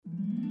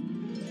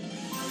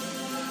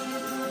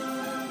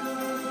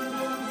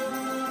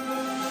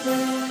Well,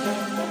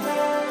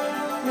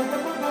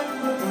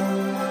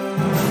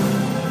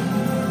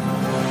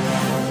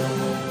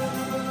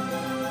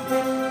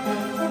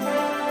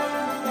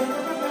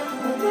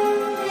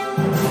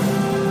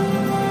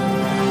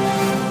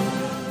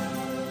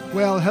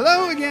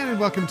 hello again and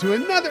welcome to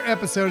another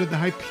episode of the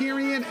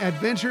Hyperion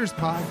Adventures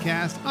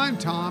Podcast. I'm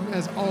Tom.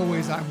 As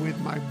always, I'm with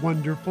my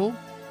wonderful,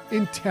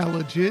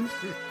 intelligent,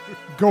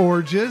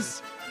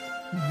 gorgeous,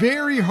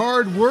 very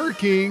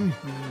hardworking,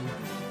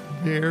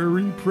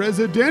 very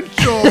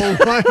presidential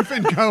wife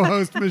and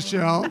co-host,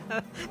 Michelle.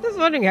 I was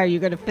wondering how you're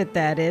going to fit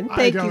that in.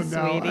 Thank you, sweetie.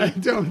 I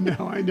don't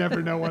know. I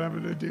never know what I'm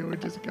going to do. It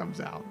just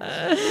comes out.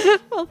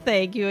 Well,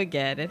 thank you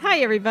again. And hi,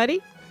 everybody.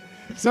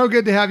 So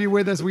good to have you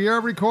with us. We are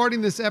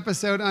recording this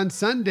episode on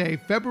Sunday,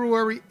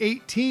 February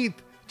 18th,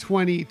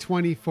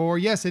 2024.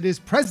 Yes, it is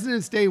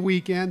President's Day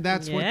weekend.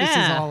 That's what this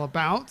is all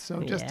about.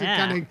 So just to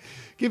kind of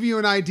give you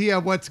an idea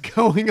of what's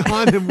going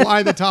on and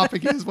why the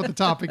topic is what the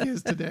topic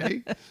is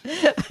today.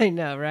 I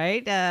know,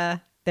 right?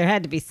 There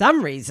had to be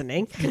some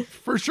reasoning.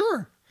 For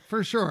sure.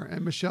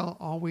 And Michelle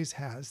always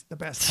has the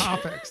best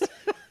topics.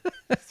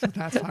 So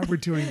that's why we're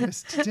doing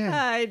this today.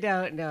 I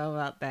don't know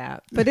about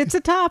that, but it's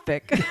a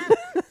topic.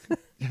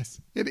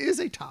 Yes, it is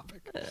a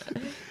topic.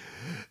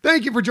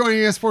 Thank you for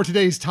joining us for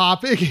today's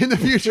topic. In the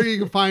future, you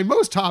can find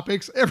most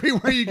topics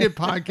everywhere you get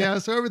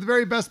podcasts. However, the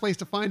very best place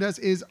to find us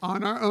is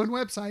on our own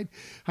website,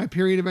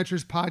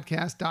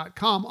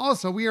 HyperionAdventuresPodcast.com.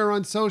 Also, we are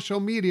on social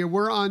media.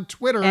 We're on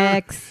Twitter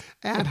X.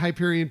 at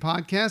Hyperion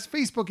Podcast,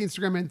 Facebook,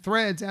 Instagram, and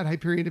Threads at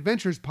Hyperion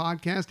Adventures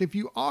Podcast. If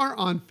you are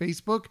on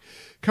Facebook,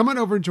 come on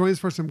over and join us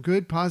for some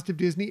good, positive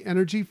Disney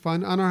energy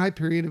fun on our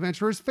Hyperion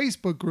Adventurers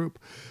Facebook group.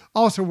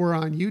 Also, we're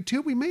on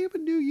YouTube. We may have a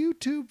new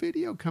YouTube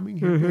video coming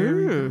here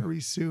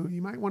very soon.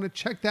 You might want to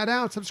check that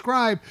out.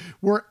 Subscribe.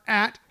 We're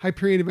at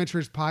Hyperion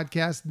Adventures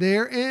Podcast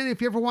there. And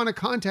if you ever want to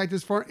contact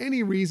us for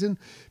any reason,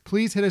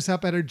 please hit us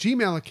up at our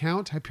Gmail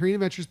account,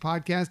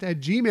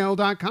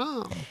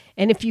 HyperionAdventuresPodcast@gmail.com.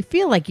 And if you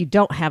feel like you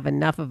don't have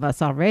enough of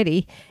us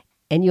already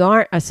and you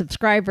aren't a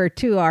subscriber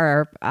to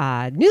our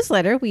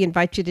newsletter, we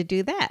invite you to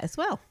do that as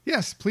well.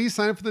 Yes, please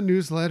sign up for the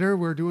newsletter.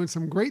 We're doing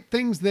some great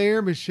things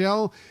there.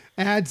 Michelle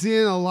adds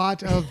in a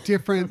lot of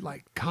different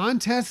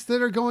contests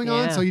that are going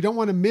on. So you don't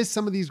want to miss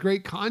some of these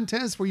great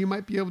contests where you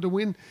might be able to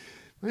win.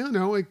 I don't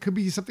know. It could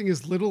be something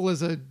as little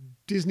as a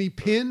Disney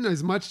pin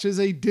as much as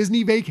a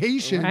Disney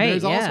vacation. Right,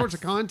 There's all sorts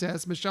of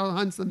contests. Michelle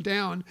hunts them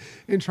down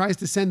and tries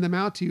to send them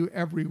out to you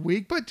every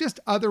week, but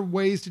just other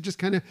ways to just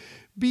kind of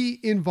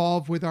be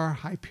involved with our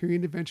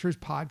Hyperion Adventures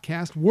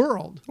podcast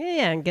world.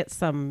 Yeah, and get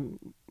some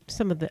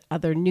of the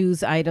other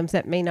news items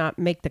that may not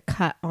make the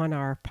cut on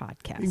our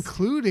podcast.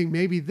 Including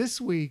maybe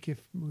this week,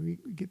 if we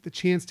get the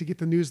chance to get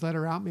the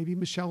newsletter out, maybe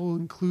Michelle will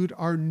include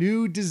our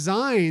new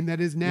design that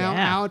is now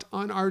out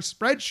on our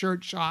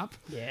Spreadshirt shop.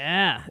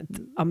 Yeah, it's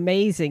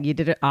amazing. You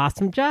did an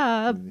awesome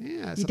job.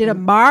 Yeah, you did a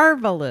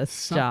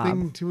marvelous job.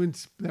 Something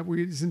that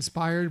is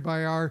inspired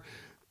by our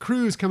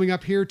cruise coming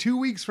up here 2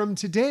 weeks from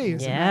today,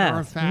 as a matter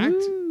of fact.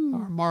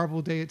 Our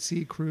Marvel Day at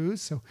Sea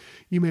cruise. So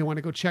you may want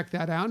to go check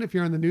that out. If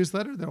you're on the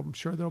newsletter, I'm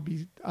sure there'll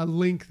be a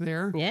link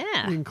there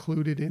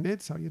included in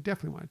it. So you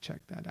definitely want to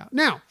check that out.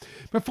 Now,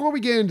 before we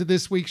get into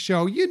this week's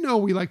show,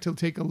 we like to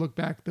take a look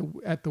back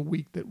at the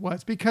week that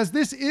was, because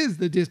this is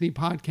the Disney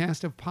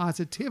podcast of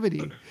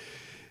positivity.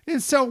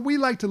 And so we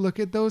like to look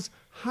at those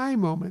high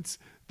moments,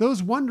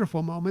 those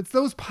wonderful moments,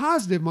 those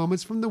positive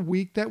moments from the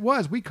week that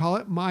was. We call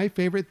it My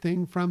Favorite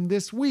Thing from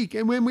This Week.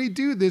 And when we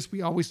do this,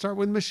 we always start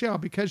with Michelle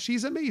because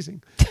she's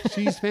amazing.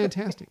 She's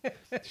fantastic.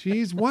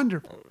 She's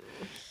wonderful.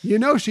 You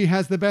know, she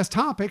has the best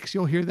topics.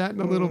 You'll hear that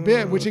in a little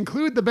bit, which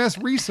include the best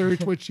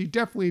research, which she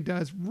definitely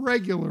does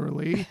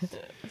regularly.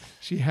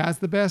 She has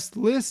the best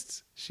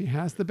lists. She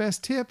has the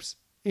best tips.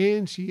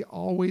 And she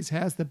always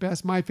has the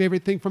best My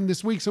Favorite Thing from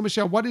This Week. So,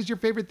 Michelle, what is your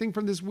favorite thing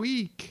from this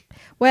week?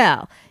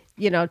 Well,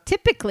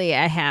 typically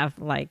I have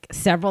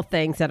several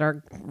things that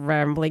are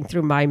rambling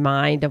through my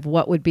mind of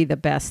what would be the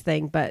best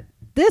thing. But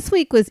this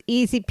week was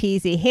easy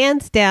peasy.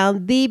 Hands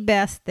down, the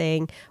best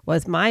thing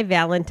was my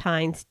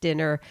Valentine's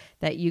dinner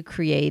that you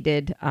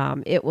created.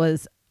 It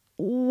was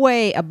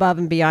way above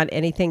and beyond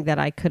anything that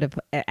I could have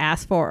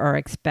asked for or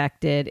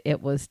expected.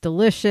 It was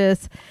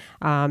delicious.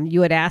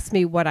 You had asked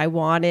me what I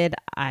wanted.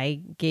 I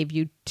gave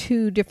you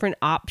 2 different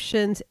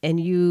options and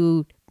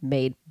you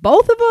made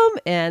both of them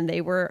and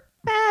they were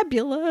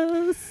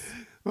fabulous.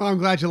 Well, I'm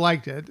glad you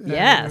liked it.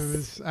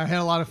 Yes. I had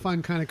a lot of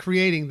fun kind of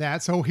creating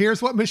that. So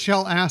here's what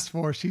Michelle asked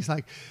for. She's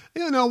like,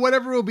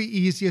 whatever will be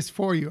easiest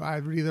for you. I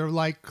would either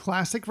like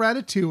classic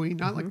ratatouille,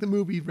 not like the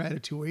movie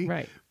Ratatouille,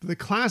 right? The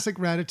classic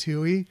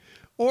ratatouille,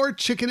 or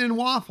chicken and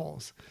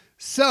waffles.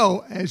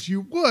 So as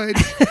you would,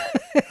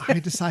 I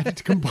decided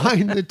to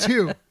combine the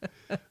 2.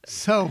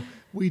 So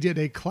we did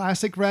a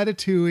classic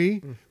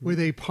ratatouille with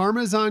a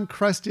Parmesan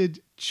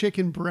crusted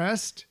chicken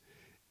breast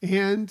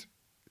and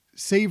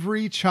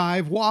savory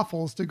chive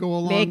waffles to go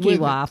along with Mickey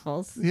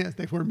waffles. Yes,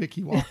 they were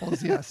Mickey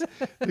waffles, yes,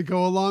 to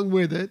go along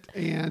with it.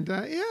 And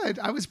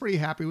I was pretty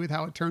happy with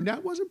how it turned out.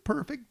 It wasn't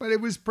perfect, but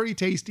it was pretty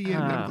tasty.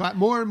 And I'm glad,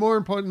 more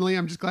importantly,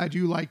 I'm just glad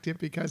you liked it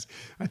because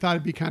I thought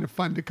it'd be kind of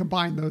fun to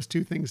combine those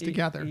two things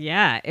together.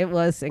 Yeah, it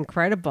was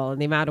incredible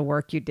and the amount of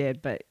work you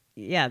did. But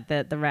yeah,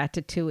 the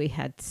ratatouille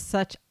had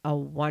such a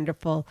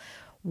wonderful,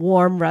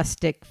 warm,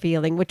 rustic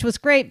feeling, which was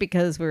great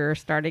because we were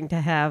starting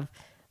to have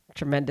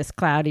tremendous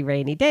cloudy,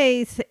 rainy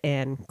days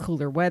and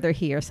cooler weather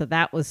here. So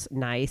that was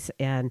nice.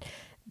 And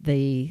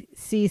the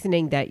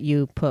seasoning that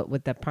you put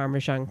with the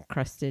Parmesan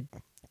crusted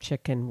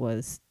chicken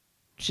was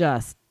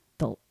just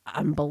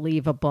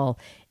unbelievable.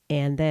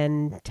 And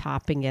then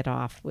topping it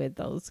off with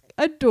those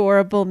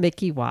adorable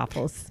Mickey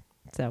waffles.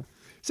 So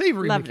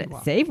savory loved Mickey it.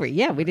 waffles. Savory.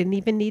 Yeah, we didn't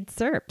even need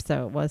syrup.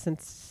 So it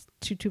wasn't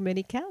too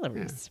many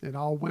calories. Yeah,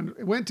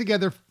 it went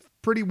together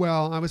pretty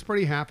well. I was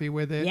pretty happy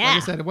with it. Yeah.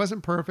 Like I said, it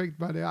wasn't perfect,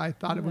 but I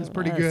thought it was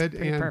pretty good.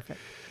 Pretty perfect.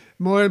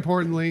 More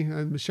importantly,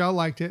 Michelle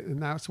liked it,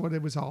 and that's what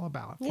it was all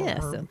about for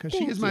her. So Because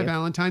she is my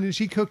Valentine, and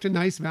she cooked a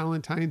nice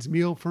Valentine's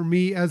meal for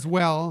me as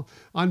well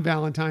on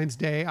Valentine's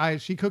Day.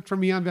 She cooked for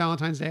me on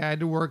Valentine's Day. I had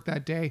to work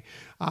that day.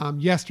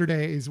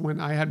 Yesterday is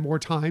when I had more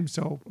time,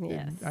 so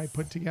I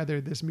put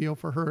together this meal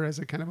for her as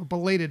a kind of a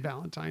belated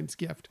Valentine's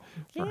gift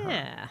for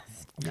her.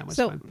 That was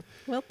fun.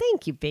 Well,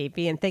 thank you,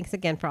 baby, and thanks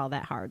again for all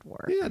that hard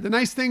work. Yeah, the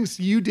nice things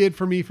you did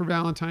for me for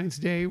Valentine's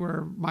Day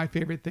were my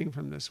favorite thing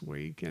from this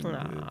week, and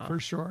for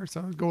sure.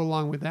 So go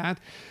along with that.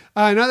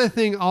 Another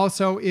thing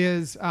also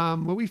is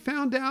what we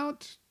found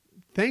out,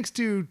 thanks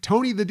to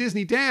Tony the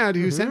Disney Dad,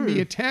 who sent me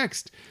a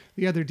text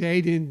the other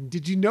day.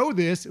 Did you know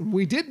this? And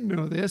we didn't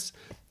know this.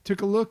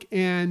 Took a look,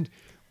 and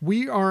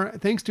we are,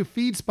 thanks to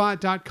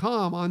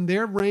feedspot.com, on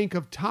their rank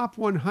of top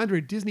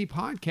 100 Disney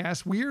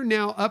podcasts, we are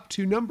now up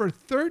to number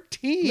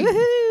 13.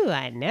 Woohoo!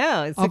 I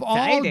know. It's of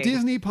exciting. all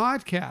Disney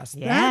podcasts.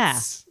 Yeah.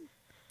 That's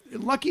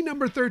lucky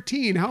number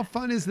 13. How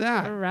fun is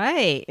that? All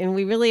right. And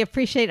we really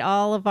appreciate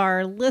all of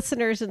our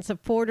listeners and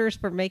supporters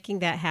for making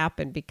that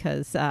happen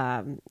because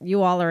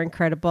you all are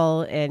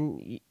incredible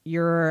and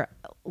your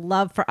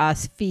love for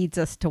us feeds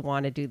us to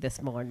want to do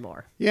this more and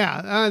more.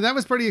 Yeah, that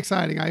was pretty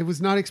exciting. I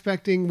was not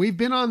expecting, we've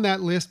been on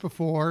that list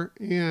before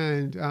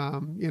and,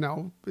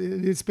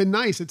 it's been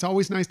nice. It's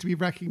always nice to be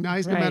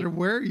recognized no matter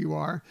where you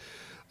are.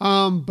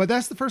 But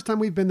that's the first time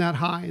we've been that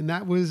high, and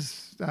that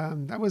was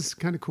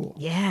kind of cool.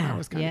 Yeah, that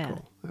was kind of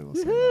cool. I will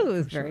say Woohoo! that It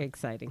was for sure. very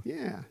exciting.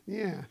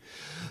 Yeah.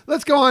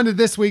 Let's go on to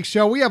this week's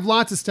show. We have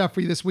lots of stuff for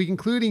you this week,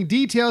 including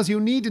details you'll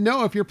need to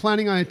know if you're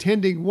planning on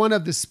attending one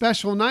of the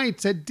special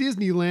nights at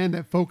Disneyland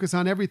that focus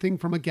on everything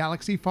from a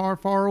galaxy far,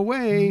 far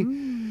away.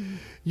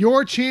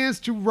 Your chance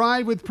to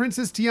ride with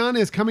Princess Tiana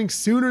is coming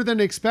sooner than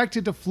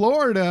expected to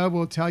Florida.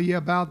 We'll tell you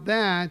about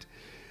that.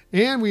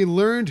 And we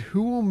learned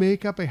who will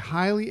make up a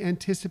highly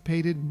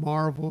anticipated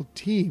Marvel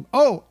team.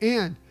 Oh,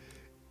 and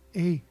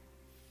a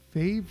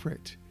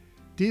favorite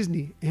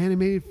Disney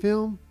animated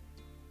film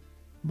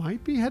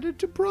might be headed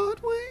to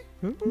Broadway.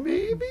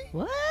 Maybe.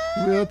 What?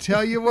 We'll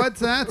tell you what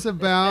that's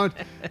about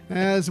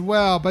as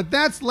well. But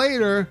that's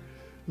later.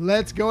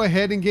 Let's go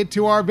ahead and get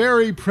to our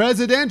very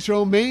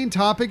presidential main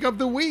topic of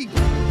the week.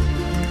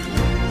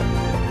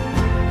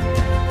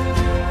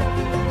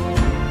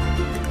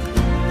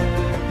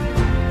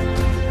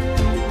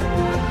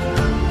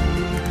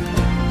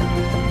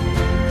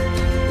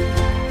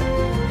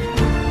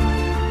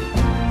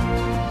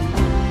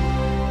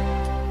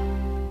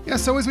 Yeah,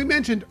 so as we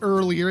mentioned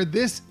earlier,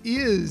 this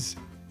is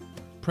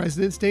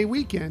President's Day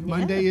weekend. Yeah.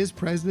 Monday is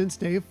President's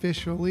Day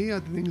officially.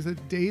 The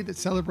day that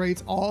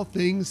celebrates all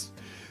things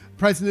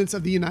presidents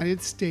of the United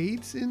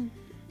States. And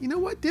you know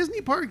what?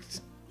 Disney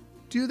parks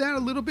do that a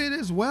little bit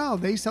as well.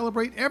 They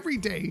celebrate every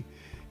day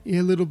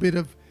a little bit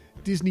of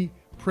Disney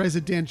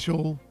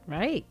presidential.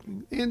 Right.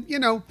 And,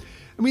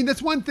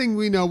 that's one thing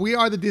we know. We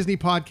are the Disney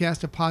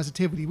podcast of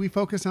positivity. We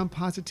focus on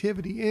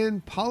positivity.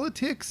 And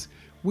politics,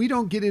 we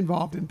don't get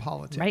involved in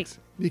politics. Right.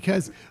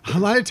 Because a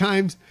lot of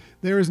times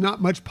there is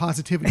not much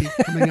positivity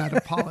coming out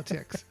of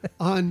politics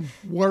on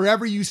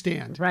wherever you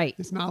stand. Right.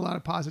 It's not a lot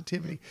of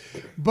positivity.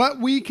 But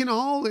we can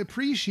all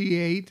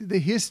appreciate the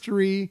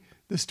history,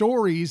 the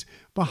stories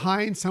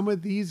behind some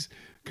of these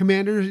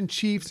commanders and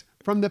chiefs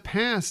from the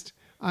past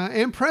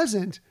and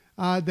present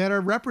that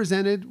are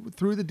represented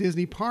through the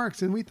Disney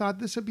parks. And we thought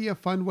this would be a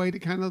fun way to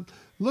kind of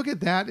look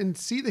at that and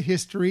see the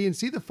history and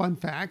see the fun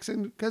facts.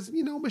 And because,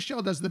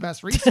 Michelle does the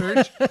best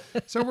research.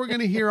 So we're going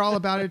to hear all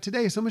about it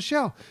today. So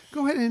Michelle,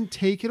 go ahead and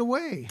take it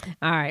away.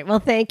 All right. Well,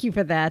 thank you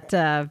for that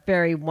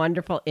very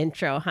wonderful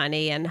intro,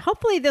 honey. And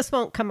hopefully this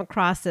won't come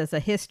across as a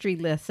history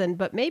lesson,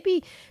 but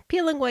maybe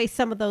peeling away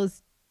some of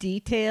those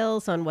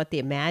details on what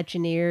the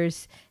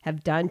Imagineers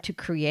have done to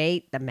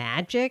create the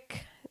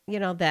magic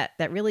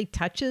that really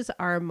touches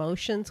our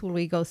emotions when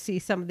we go see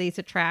some of these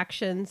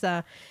attractions,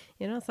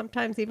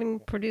 sometimes even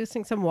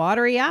producing some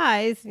watery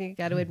eyes, you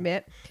got to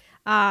admit.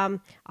 And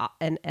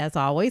as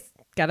always,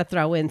 got to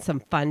throw in some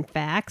fun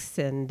facts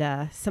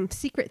and some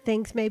secret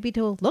things maybe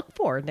to look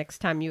for next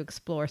time you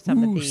explore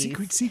some of these.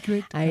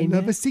 Secret. I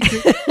love a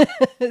secret.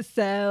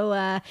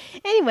 So,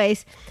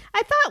 anyways,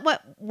 I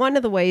thought one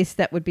of the ways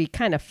that would be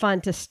kind of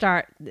fun to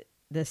start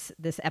this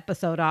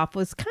episode off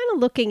was kind of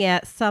looking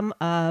at some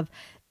of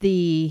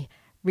the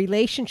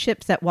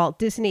relationships that Walt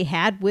Disney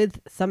had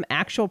with some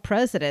actual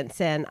presidents,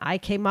 and I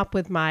came up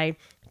with my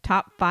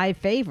top 5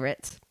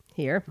 favorites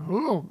here.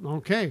 Oh,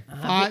 okay.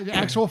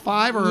 Actual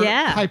 5 or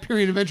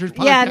Hyperion Adventures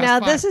podcast? Yeah, no,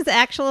 5? This is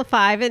actual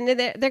 5, and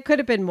there could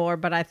have been more,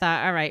 but I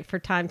thought, all right, for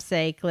time's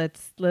sake,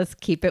 let's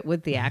keep it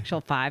with the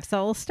actual 5.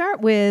 So we'll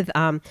start with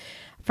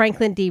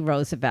Franklin D.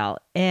 Roosevelt.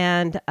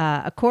 And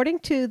according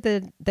to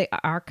the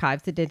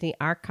archives, the Disney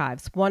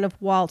archives, one of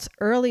Walt's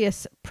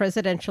earliest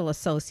presidential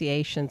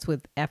associations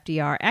with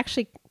FDR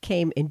actually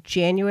came in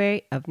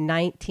January of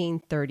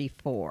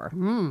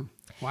 1934.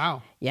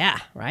 Wow. Yeah,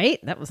 right?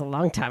 That was a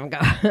long time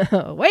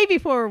ago. Way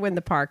before when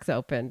the parks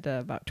opened,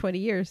 about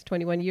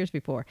 21 years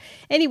before.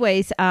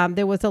 Anyways,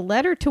 there was a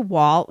letter to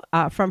Walt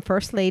from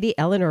First Lady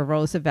Eleanor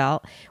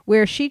Roosevelt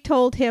where she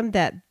told him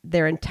that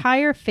their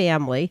entire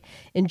family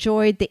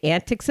enjoyed the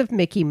antics of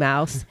Mickey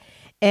Mouse,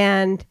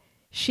 and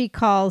she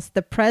calls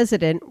the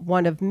president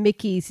one of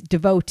Mickey's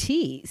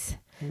devotees.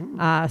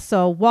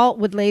 So Walt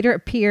would later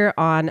appear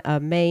on a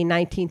May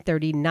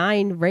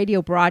 1939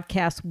 radio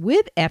broadcast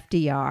with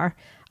FDR,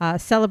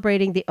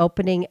 celebrating the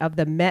opening of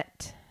the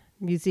Met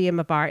Museum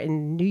of Art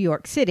in New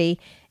York City,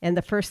 and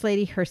the First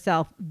Lady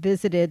herself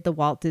visited the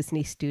Walt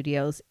Disney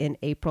Studios in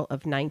April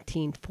of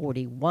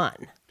 1941.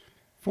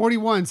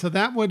 41. So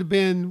that would have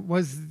been,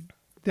 was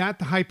that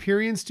the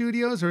Hyperion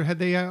Studios, or had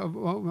they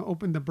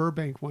opened the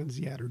Burbank ones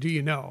yet? Or do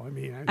you know? I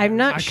mean, I'm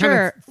not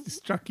sure. Kind of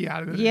struck you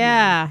out of it.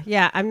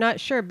 Yeah. I'm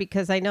not sure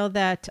because I know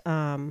that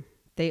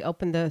they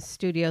opened the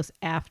studios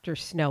after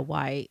Snow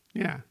White.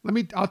 Yeah.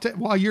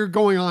 While you're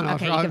going on,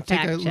 Okay, I'll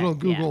take a little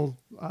check, Google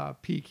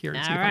peek here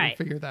and see if I can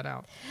figure that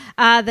out.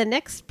 The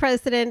next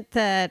president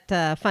that,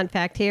 fun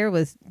fact here,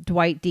 was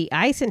Dwight D.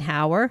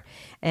 Eisenhower.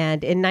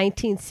 And in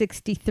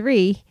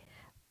 1963,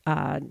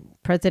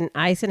 President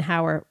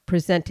Eisenhower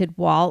presented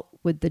Walt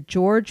with the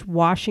George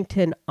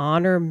Washington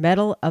Honor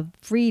Medal of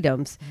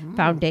Freedom's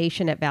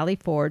Foundation at Valley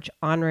Forge,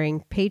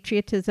 honoring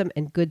patriotism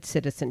and good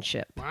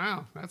citizenship.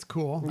 Wow, that's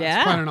cool.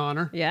 That's quite an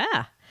honor.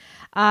 Yeah.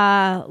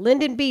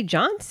 Lyndon B.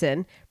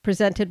 Johnson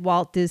presented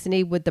Walt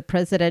Disney with the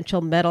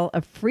Presidential Medal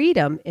of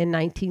Freedom in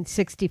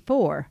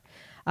 1964.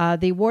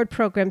 The award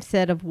program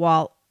said of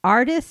Walt,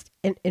 artist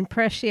and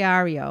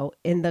impresario,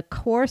 in the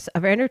course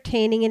of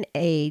entertaining an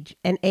age,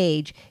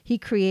 he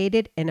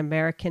created an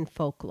American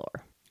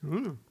folklore.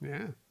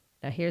 Yeah.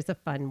 Now here's a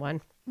fun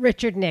one.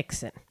 Richard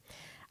Nixon.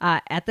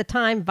 At the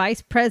time,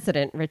 Vice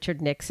President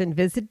Richard Nixon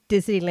visited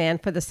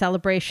Disneyland for the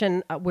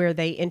celebration where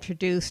they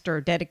introduced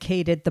or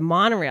dedicated the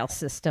monorail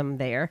system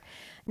there.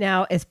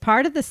 Now, as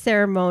part of the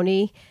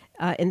ceremony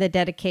in the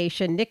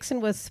dedication,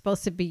 Nixon was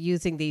supposed to be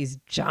using these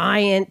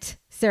giant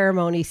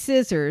ceremony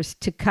scissors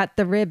to cut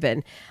the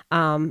ribbon.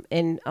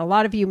 And a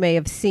lot of you may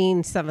have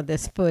seen some of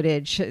this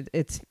footage.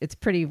 It's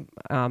pretty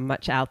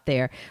much out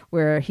there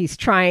where he's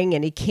trying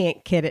and he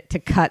can't get it to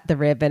cut the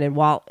ribbon, and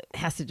Walt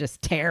has to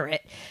just tear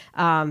it.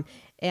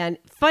 And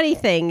funny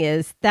thing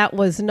is, that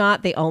was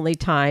not the only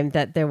time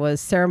that there was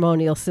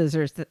ceremonial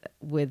scissors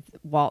with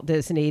Walt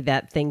Disney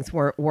that things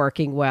weren't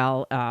working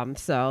well.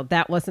 So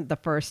that wasn't the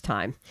first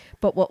time.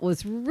 But what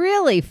was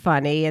really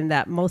funny, and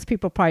that most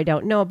people probably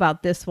don't know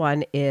about this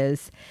one,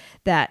 is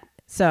that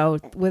so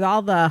with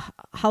all the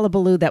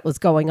hullabaloo that was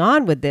going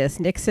on with this,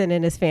 Nixon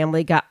and his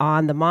family got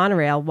on the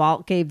monorail.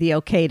 Walt gave the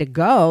okay to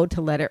go to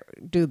let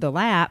it do the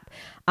lap.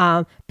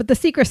 But the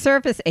Secret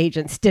Service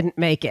agents didn't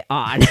make it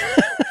on.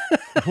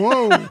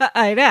 Whoa.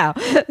 I know.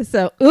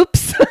 So,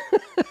 oops.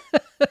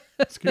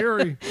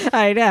 Scary.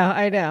 I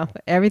know.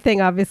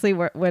 Everything obviously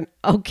went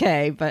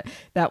okay, but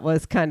that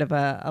was kind of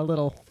a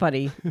little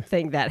funny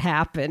thing that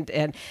happened.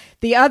 And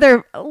the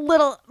other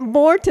little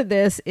more to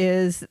this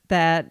is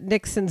that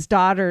Nixon's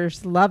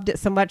daughters loved it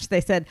so much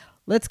they said,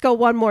 let's go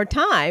one more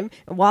time.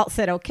 And Walt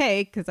said,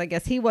 okay, because I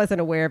guess he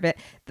wasn't aware of it.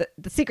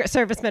 The Secret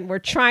Servicemen were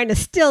trying to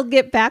still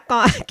get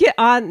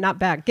on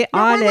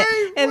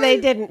it, and they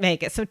didn't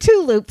make it. So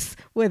 2 loops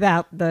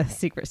without the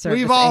Secret Service.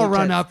 We've all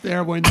run up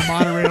there when the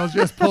monorails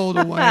just pulled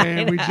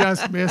away and we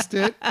just missed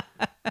it.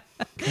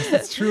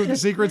 It's true of the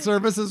Secret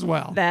Service as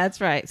well.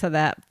 That's right. So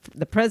that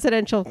the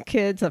presidential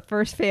kids, the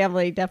first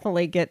family,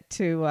 definitely get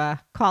to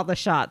call the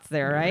shots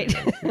there, right?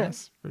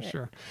 Yes, for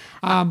sure.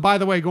 By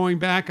the way, going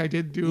back, I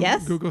did do a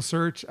Google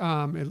search.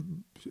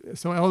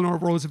 So Eleanor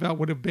Roosevelt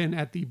would have been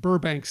at the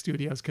Burbank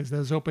Studios because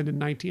those opened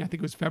in I think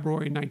it was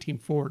February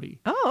 1940.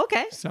 Oh,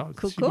 okay. So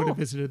she would have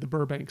visited the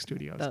Burbank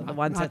Studios. The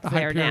ones not that's the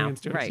there Hyperion now.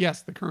 Studios. Right.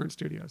 Yes, the current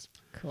studios.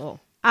 Cool.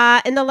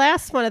 And the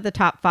last one of the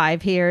top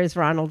 5 here is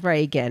Ronald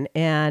Reagan.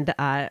 And,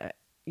 a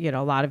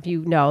lot of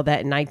you know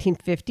that in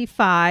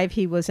 1955,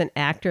 he was an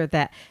actor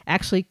that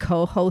actually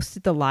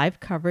co-hosted the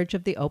live coverage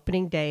of the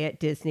opening day at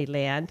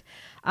Disneyland.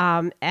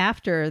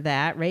 After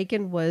that,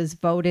 Reagan was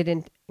voted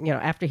in,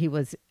 after he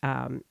was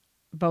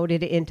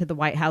voted into the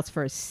White House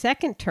for a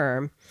second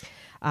term,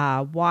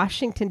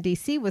 Washington,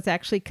 D.C. was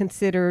actually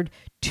considered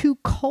too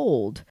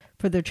cold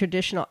for the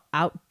traditional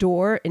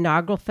outdoor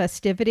inaugural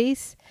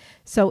festivities.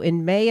 So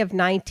in May of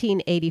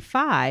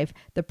 1985,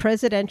 the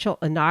presidential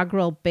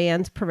inaugural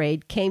bands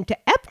parade came to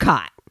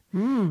Epcot.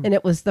 And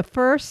it was the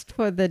first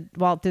for the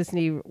Walt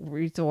Disney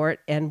Resort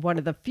and one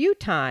of the few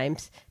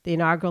times the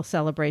inaugural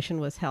celebration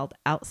was held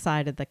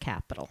outside of the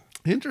Capitol.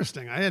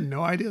 Interesting. I had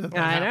no idea that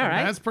happened. Know,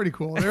 right? That's pretty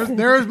cool.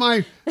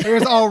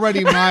 There's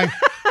already my,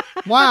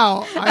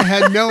 wow, I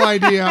had no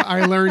idea.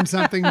 I learned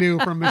something new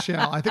from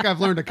Michelle. I think I've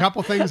learned a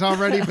couple things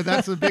already, but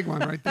that's a big one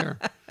right there.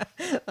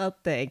 Well,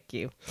 thank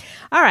you.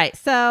 All right.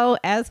 So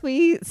as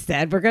we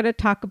said, we're going to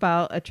talk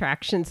about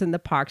attractions in the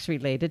parks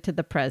related to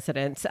the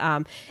presidents.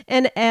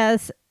 And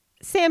as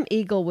Sam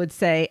Eagle would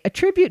say, a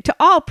tribute to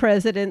all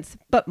presidents,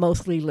 but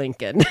mostly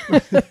Lincoln.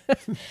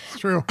 It's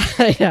true.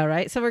 I know,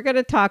 right? So we're going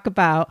to talk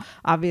about,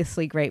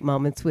 obviously, great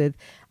moments with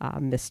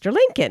Mr.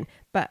 Lincoln.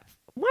 But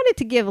wanted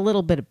to give a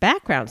little bit of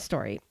background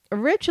story.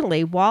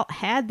 Originally, Walt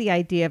had the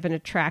idea of an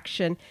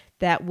attraction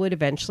that would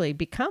eventually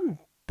become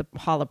the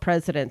Hall of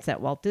Presidents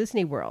at Walt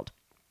Disney World.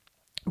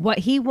 What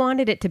he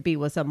wanted it to be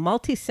was a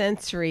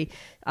multi-sensory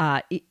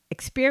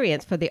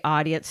experience for the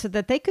audience so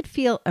that they could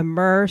feel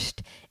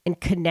immersed and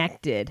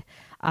connected.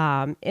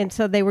 And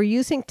so they were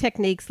using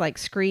techniques like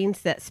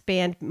screens that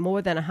spanned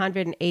more than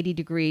 180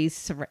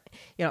 degrees,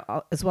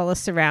 as well as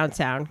surround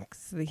sound.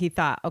 So he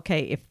thought,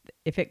 okay,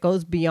 if it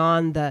goes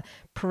beyond the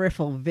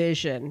peripheral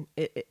vision,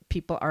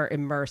 people are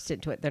immersed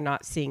into it. They're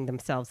not seeing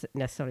themselves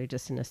necessarily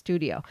just in a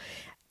studio.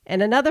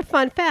 And another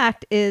fun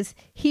fact is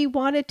he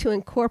wanted to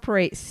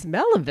incorporate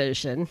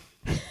smell-o-vision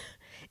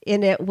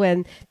in it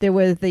when there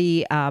were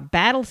the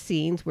battle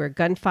scenes where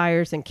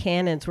gunfires and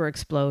cannons were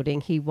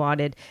exploding. He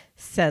wanted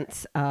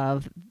scents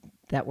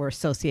that were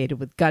associated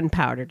with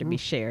gunpowder to be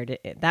shared.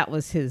 That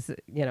was his,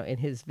 in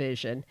his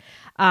vision.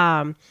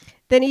 Then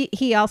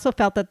he also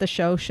felt that the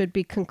show should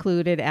be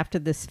concluded after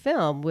this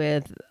film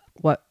with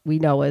what we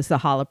know as the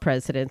Hall of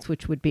Presidents,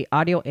 which would be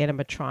audio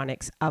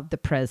animatronics of the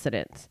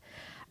presidents.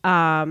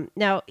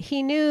 Now,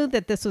 he knew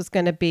that this was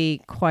going to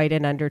be quite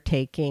an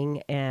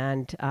undertaking,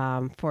 and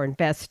for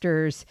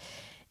investors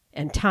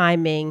and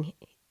timing,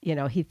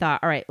 he thought,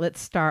 all right, let's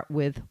start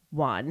with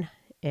one.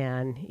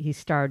 And he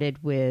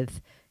started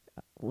with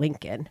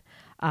Lincoln.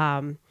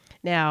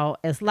 Now,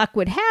 as luck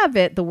would have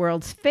it, the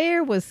World's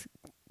Fair was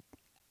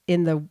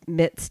in the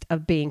midst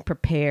of being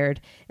prepared.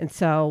 And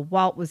so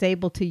Walt was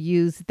able to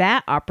use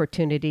that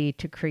opportunity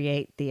to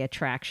create the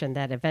attraction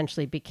that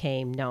eventually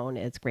became known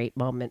as Great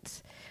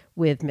Moments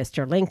with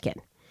Mr.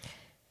 Lincoln.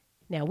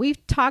 Now,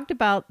 we've talked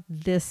about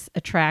this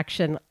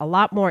attraction a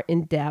lot more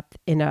in depth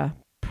in a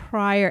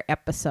prior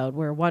episode,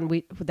 where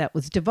that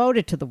was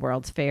devoted to the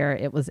World's Fair.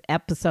 It was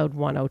episode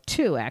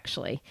 102,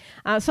 actually.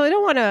 So I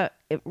don't want to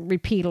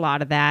repeat a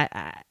lot of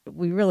that.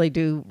 We really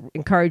do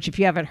encourage, if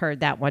you haven't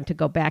heard that one, to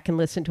go back and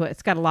listen to it.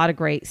 It's got a lot of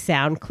great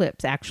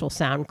actual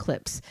sound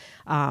clips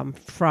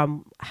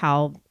from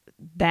how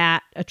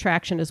that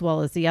attraction, as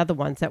well as the other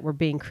ones that were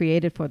being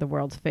created for the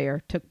World's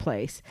Fair, took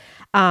place.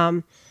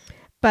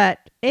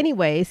 But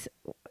anyways,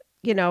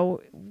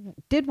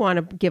 did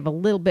want to give a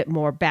little bit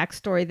more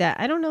backstory that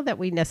I don't know that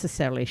we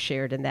necessarily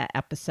shared in that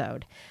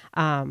episode.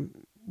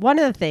 One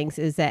of the things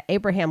is that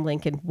Abraham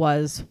Lincoln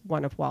was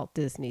one of Walt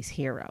Disney's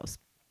heroes.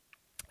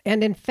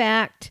 And in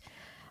fact,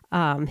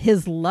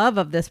 his love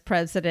of this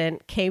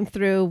president came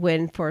through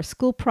when, for a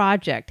school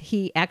project,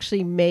 he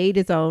actually made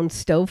his own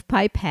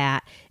stovepipe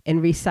hat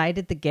and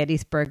recited the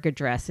Gettysburg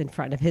Address in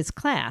front of his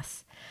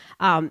class.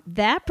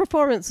 That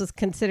performance was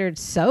considered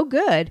so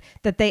good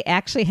that they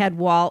actually had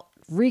Walt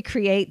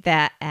recreate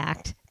that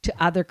act to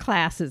other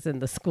classes in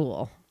the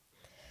school.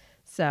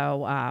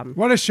 So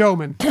what a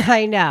showman.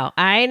 I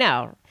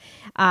know.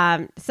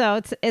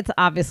 So it's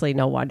obviously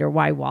no wonder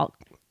why Walt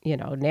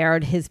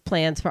narrowed his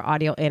plans for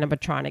audio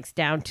animatronics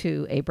down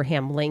to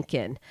Abraham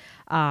Lincoln.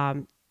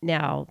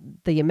 Now,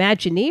 the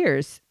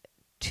Imagineers,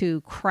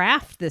 to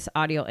craft this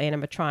audio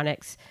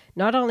animatronics,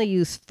 not only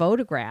used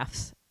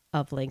photographs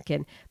of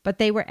Lincoln, but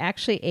they were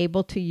actually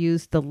able to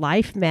use the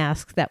life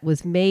mask that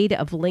was made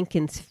of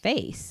Lincoln's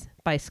face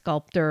by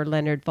sculptor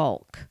Leonard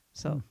Volk.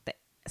 So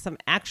some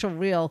actual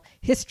real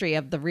history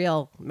of the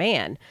real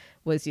man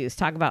was used.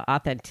 Talk about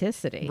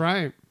authenticity.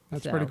 Right.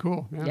 That's pretty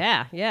cool.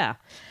 Yeah.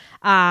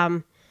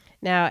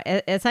 Now,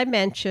 as I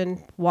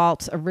mentioned,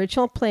 Walt's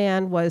original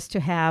plan was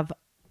to have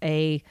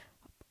a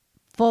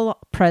full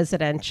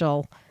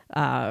presidential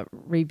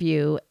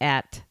review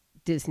at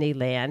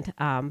Disneyland,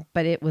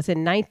 but it was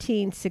in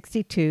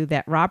 1962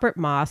 that Robert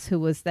Moss, who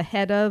was the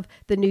head of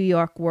the New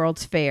York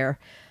World's Fair,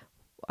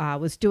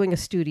 was doing a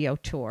studio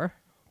tour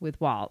with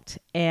Walt.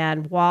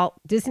 And Walt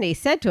Disney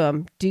said to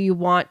him, "Do you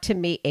want to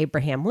meet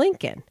Abraham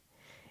Lincoln?"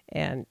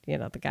 And,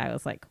 the guy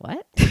was like,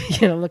 "What?"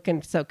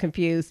 Looking so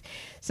confused.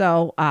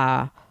 So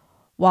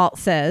Walt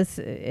says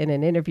in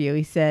an interview,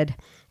 he said,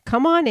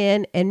 "Come on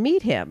in and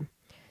meet him."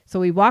 So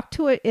we walked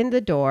to it in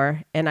the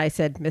door, and I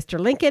said, "Mr.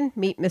 Lincoln,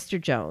 meet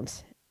Mr.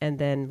 Jones." and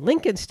then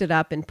Lincoln stood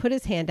up and put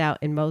his hand out,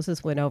 and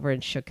Moses went over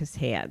and shook his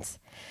hands.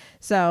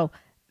 So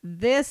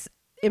this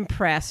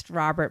impressed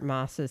Robert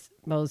Moses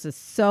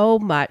so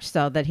much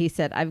so that he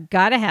said, I've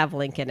got to have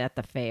Lincoln at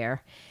the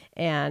fair.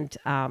 And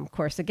of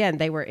course, again,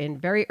 they were in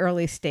very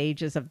early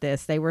stages of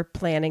this. They were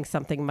planning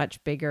something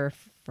much bigger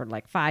for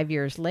like 5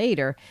 years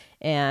later.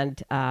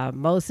 And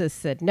Moses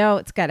said, no,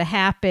 it's got to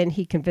happen.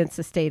 He convinced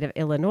the state of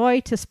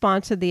Illinois to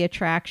sponsor the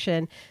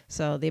attraction.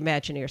 So the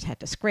Imagineers had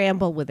to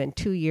scramble within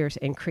 2 years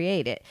and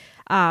create it.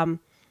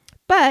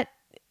 But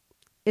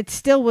it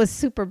still was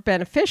super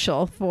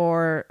beneficial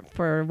for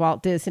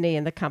Walt Disney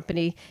and the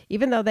company,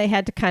 even though they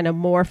had to kind of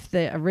morph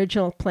the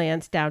original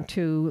plans down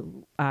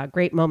to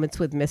Great Moments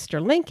with Mr.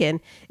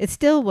 Lincoln. It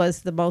still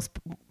was the most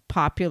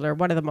popular,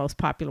 one of the most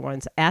popular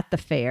ones at the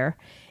fair.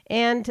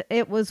 And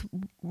it was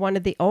one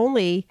of the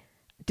only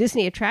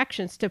Disney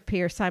attractions to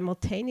appear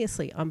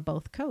simultaneously on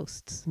both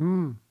coasts.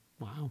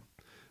 Wow.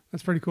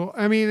 That's pretty cool.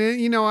 I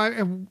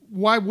mean,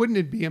 why wouldn't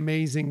it be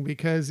amazing?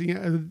 Because,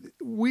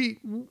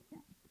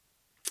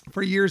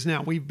 for years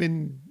now, we've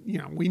been,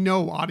 we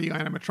know audio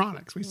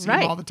animatronics. We see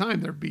them all the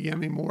time. They're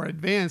becoming more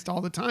advanced all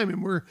the time,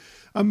 and we're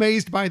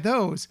amazed by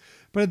those.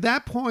 But at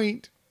that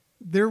point,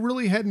 there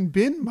really hadn't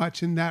been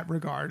much in that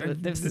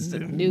regard. This is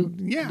new.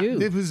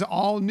 It was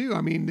all new.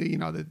 I mean,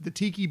 the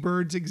tiki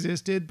birds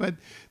existed, but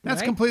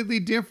that's completely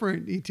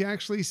different. To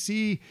actually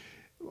see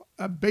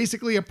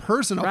basically a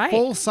person, a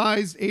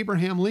full-sized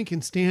Abraham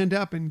Lincoln, stand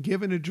up and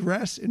give an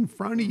address in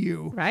front of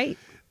you. Right.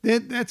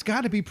 That's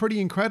got to be pretty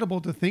incredible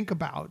to think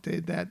about.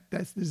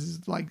 This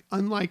is like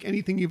unlike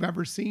anything you've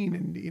ever seen.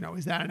 And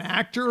is that an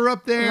actor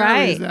up there?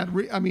 Right. Is that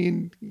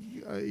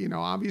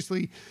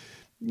obviously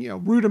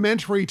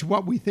rudimentary to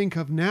what we think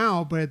of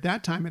now, but at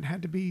that time it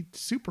had to be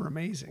super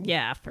amazing.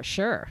 Yeah, for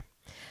sure.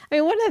 I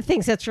mean, one of the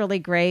things that's really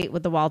great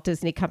with the Walt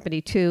Disney Company,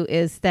 too,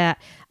 is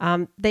that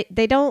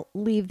they don't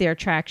leave their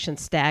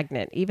attractions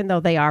stagnant. Even though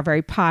they are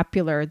very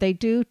popular, they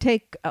do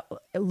take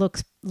look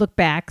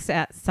backs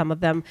at some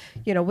of them,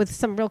 with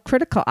some real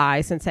critical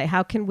eyes and say,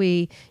 how can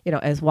we,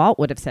 as Walt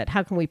would have said,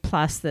 how can we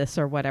plus this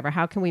or whatever?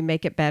 How can we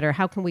make it better?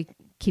 How can we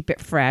keep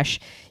it fresh?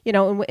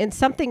 In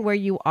something where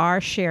you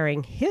are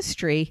sharing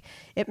history,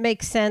 it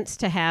makes sense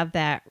to have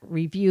that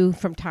review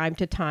from time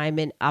to time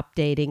and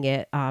updating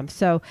it.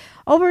 So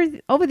over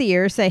the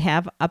years, they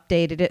have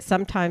updated it.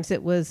 Sometimes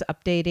it was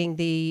updating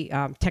the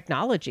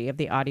technology of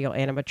the audio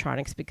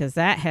animatronics, because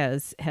that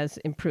has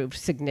improved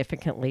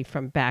significantly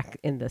from back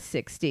in the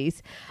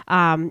 60s.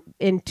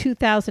 In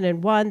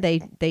 2001,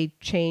 they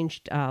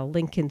changed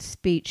Lincoln's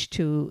speech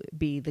to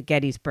be the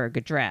Gettysburg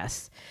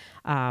Address.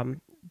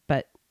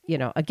 But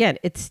again,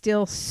 it's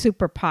still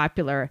super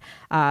popular.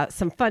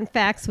 Some fun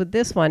facts with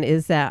this one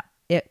is that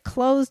it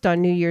closed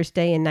on New Year's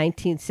Day in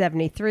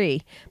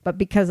 1973, but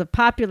because of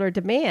popular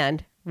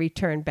demand,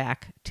 returned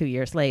back 2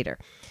 years later.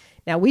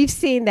 Now, we've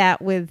seen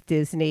that with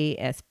Disney,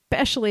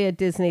 especially at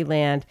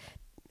Disneyland.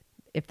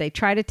 If they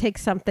try to take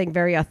something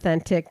very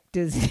authentic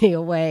Disney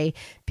away,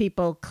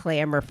 people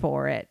clamor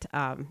for it.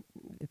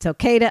 It's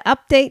okay to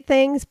update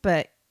things,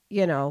 but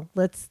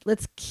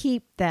let's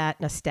keep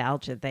that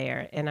nostalgia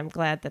there. And I'm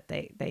glad that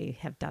they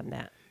have done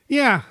that.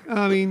 Yeah.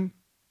 I mean,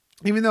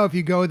 even though if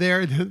you go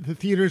there, the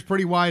theater is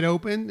pretty wide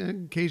open,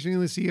 and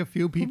occasionally see a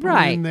few people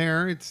in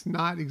there. It's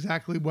not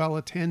exactly well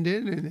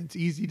attended, and it's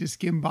easy to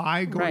skim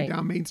by going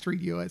down Main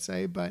Street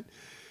USA, but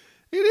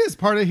it is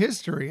part of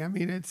history. I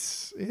mean,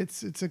 it's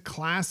a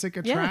classic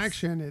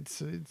attraction.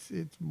 Yes.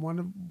 It's one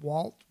of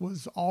Walt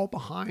was all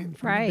behind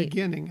from the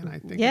beginning, and I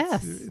think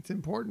it's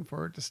important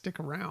for it to stick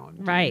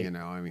around. Right.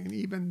 I mean,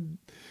 even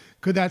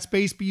could that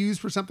space be used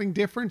for something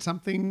different,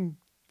 something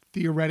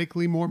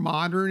theoretically more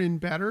modern and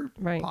better?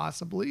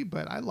 Possibly,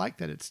 but I like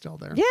that it's still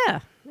there.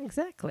 Yeah,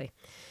 exactly.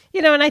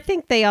 And I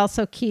think they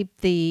also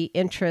keep the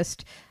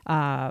interest.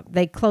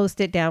 They closed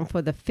it down for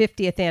the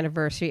 50th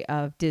anniversary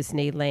of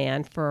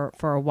Disneyland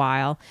for a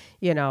while,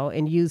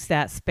 and used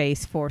that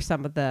space for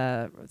some of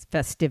the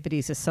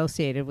festivities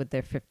associated with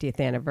their 50th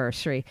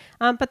anniversary.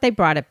 But they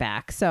brought it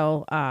back.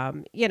 So,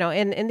 and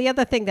the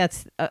other thing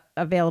that's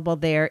available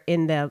there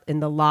in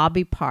the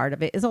lobby part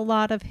of it is a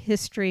lot of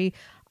history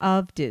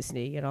of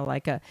Disney,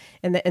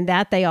 and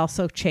that they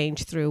also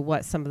change through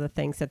what some of the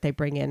things that they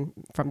bring in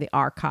from the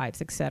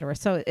archives, etc.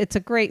 So it's a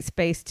great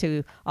space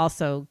to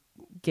also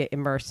get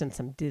immersed in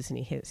some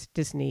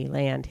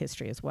Disneyland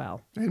history as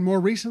well. And more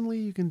recently,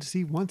 you can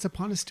see Once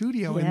Upon a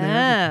Studio in there.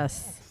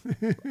 Yes.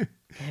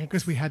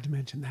 Because we had to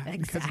mention that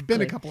because it's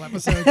been a couple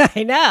episodes.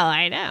 I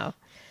know.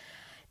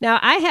 Now,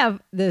 I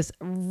have this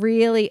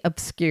really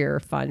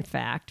obscure fun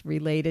fact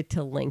related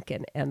to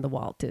Lincoln and the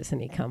Walt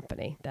Disney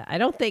Company that I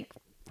don't think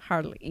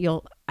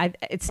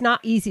it's not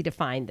easy to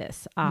find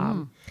this.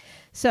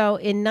 So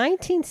in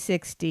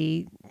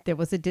 1960, there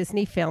was a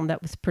Disney film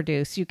that was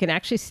produced. You can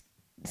actually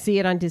see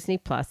it on Disney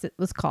Plus. It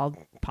was called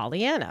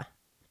Pollyanna.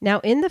 Now,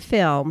 in the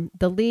film,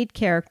 the lead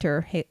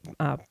character,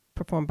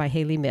 performed by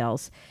Haley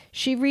Mills,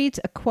 she reads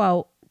a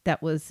quote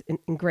that was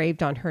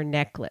engraved on her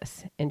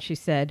necklace. And she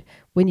said,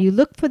 "When you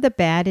look for the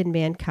bad in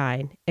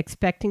mankind,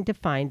 expecting to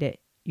find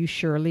it, you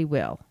surely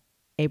will.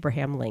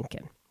 Abraham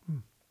Lincoln.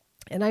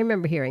 And I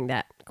remember hearing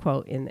that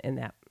quote in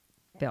that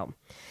film.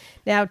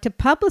 Now, to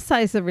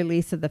publicize the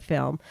release of the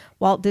film,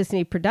 Walt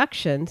Disney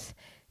Productions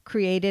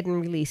created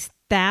and released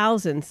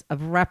thousands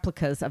of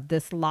replicas of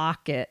this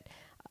locket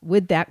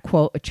with that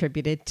quote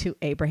attributed to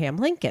Abraham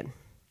Lincoln.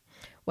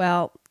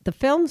 Well, the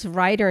film's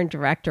writer and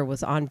director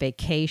was on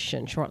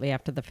vacation shortly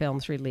after the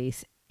film's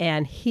release,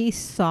 and he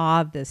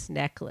saw this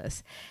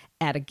necklace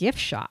at a gift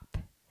shop.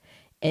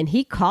 And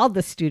he called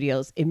the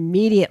studios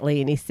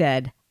immediately and he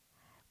said,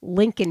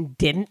 Lincoln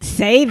didn't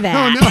say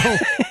that. Oh,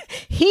 no.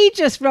 He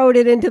just wrote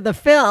it into the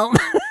film.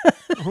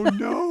 Oh,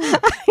 no.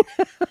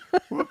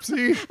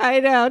 Whoopsie. I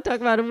know.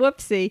 Talk about a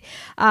whoopsie.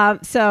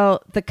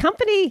 So the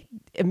company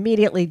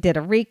immediately did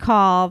a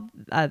recall.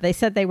 They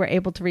said they were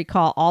able to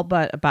recall all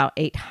but about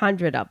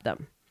 800 of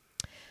them.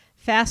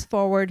 Fast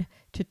forward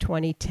to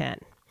 2010.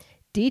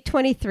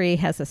 D23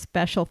 has a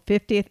special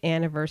 50th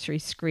anniversary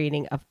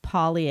screening of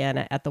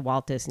Pollyanna at the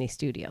Walt Disney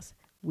Studios.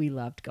 We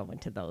loved going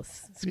to those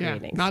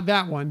screenings. Yeah, not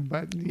that one,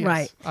 but yes,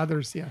 right.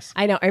 Others, yes.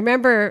 I know. I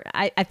remember,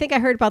 I think I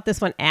heard about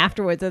this one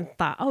afterwards and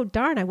thought, oh,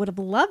 darn, I would have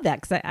loved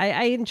that because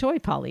I enjoy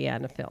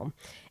Pollyanna film.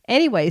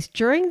 Anyways,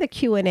 during the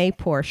Q&A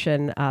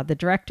portion, the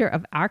director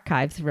of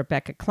archives,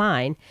 Rebecca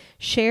Klein,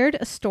 shared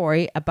a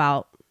story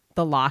about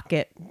the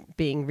locket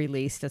being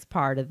released as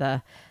part of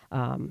the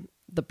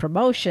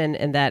promotion,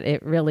 and that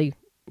it really,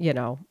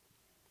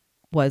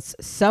 was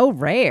so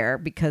rare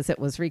because it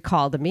was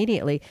recalled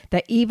immediately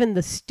that even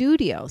the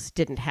studios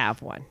didn't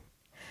have one.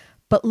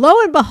 But lo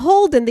and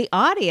behold, in the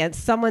audience,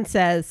 someone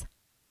says,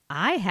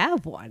 I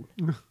have one.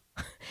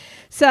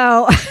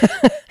 So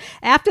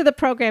after the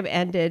program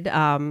ended,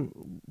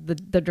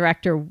 the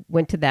director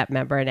went to that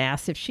member and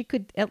asked if she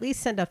could at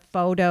least send a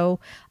photo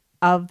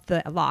of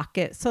the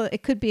locket so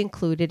it could be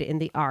included in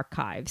the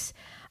archives.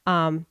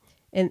 And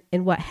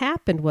what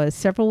happened was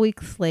several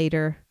weeks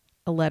later,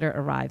 a letter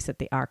arrives at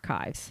the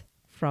archives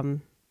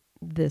from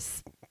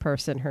this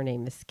person. Her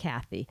name is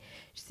Kathy.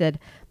 She said,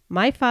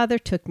 my father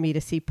took me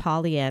to see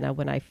Pollyanna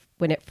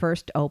when it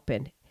first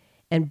opened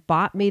and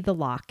bought me the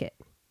locket.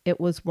 It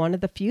was one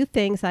of the few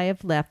things I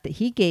have left that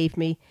he gave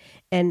me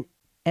and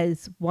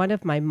as one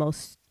of my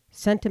most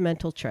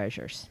sentimental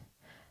treasures.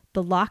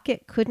 The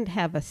locket couldn't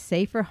have a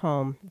safer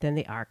home than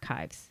the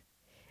archives.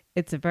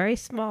 It's a very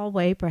small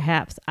way,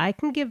 perhaps, I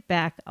can give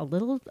back a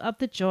little of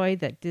the joy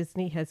that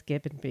Disney has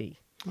given me.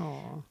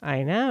 Aww.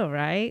 I know,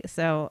 right?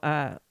 So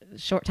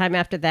short time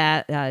after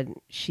that, the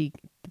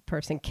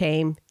person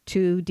came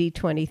to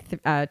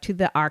D23 to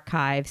the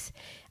archives.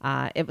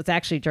 It was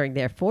actually during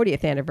their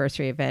 40th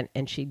anniversary event,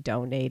 and she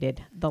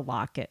donated the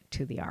locket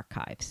to the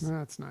archives.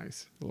 That's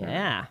nice.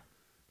 Yeah.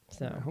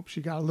 So I hope she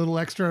got a little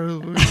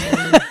extra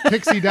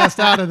pixie dust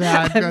out of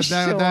that. I'm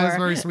sure. That is a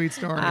very sweet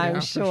story.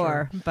 I'm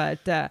sure,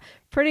 but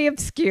pretty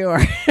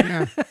obscure.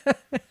 Yeah.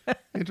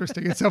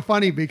 Interesting. It's so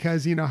funny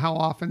because, how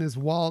often is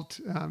Walt,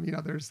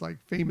 there's like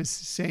famous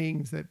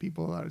sayings that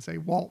people say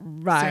Walt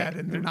said,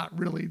 and they're not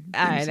really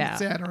things he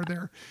said,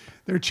 or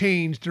they're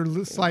changed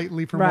or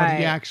slightly from what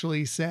he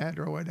actually said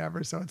or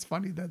whatever. So it's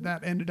funny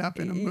that ended up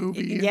in a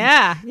movie.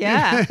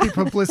 Yeah.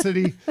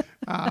 Publicity,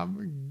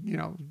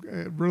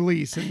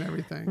 release and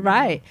everything.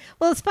 Right.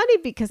 Well, it's funny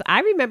because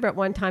I remember at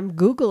one time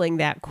Googling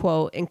that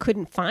quote and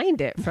couldn't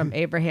find it from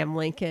Abraham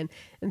Lincoln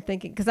and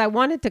thinking, because I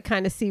wanted to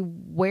kind of see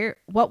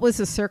what was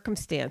the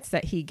circumstance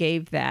that he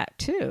gave that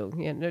to,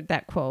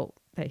 that quote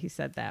that he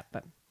said that.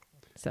 But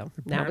so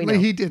apparently now we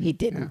know he didn't. He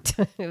didn't.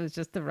 Yeah. It was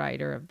just the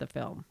writer of the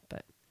film.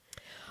 But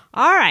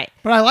all right.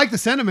 But I like the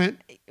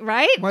sentiment.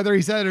 Right? Whether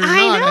he said it or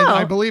not,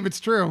 I believe it's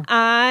true.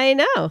 I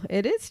know.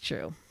 It is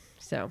true.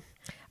 So,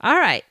 all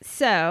right.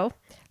 So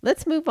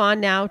let's move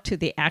on now to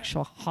the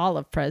actual Hall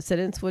of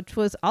Presidents, which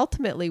was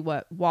ultimately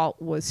what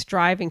Walt was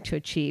striving to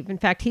achieve. In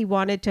fact, he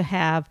wanted to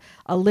have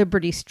a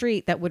Liberty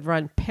Street that would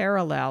run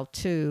parallel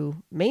to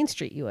Main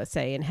Street,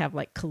 USA, and have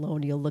like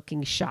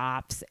colonial-looking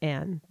shops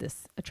and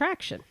this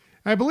attraction.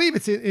 I believe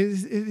it's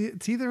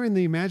either in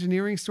the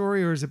Imagineering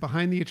story or is it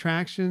behind the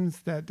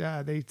attractions that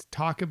they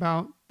talk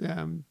about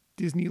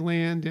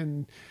Disneyland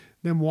and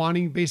them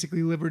wanting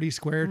basically Liberty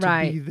Square to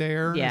be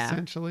there,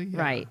 essentially.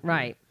 Yeah.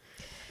 Right.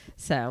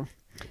 So,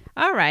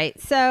 all right.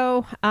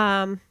 So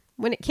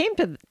when it came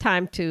to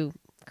time to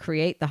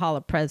create the Hall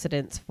of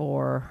Presidents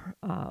for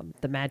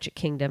the Magic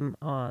Kingdom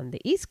on the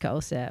East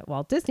Coast at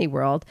Walt Disney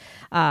World,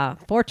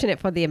 fortunate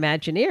for the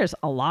Imagineers,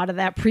 a lot of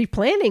that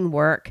pre-planning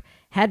work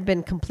had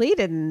been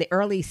completed in the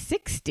early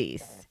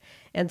 60s.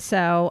 And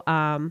so,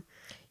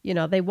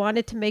 they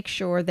wanted to make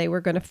sure they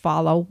were going to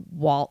follow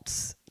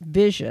Walt's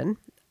vision.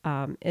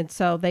 And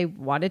so they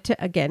wanted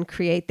to, again,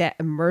 create that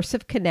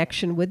immersive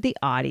connection with the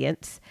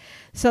audience.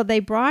 So they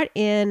brought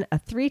in a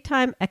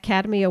 3-time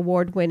Academy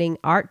Award-winning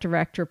art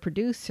director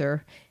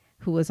producer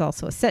who was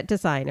also a set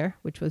designer,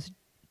 which was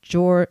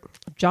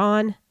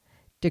John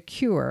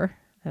DeCure.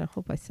 I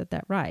hope I said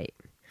that right.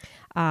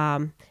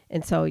 And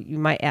so you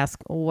might ask,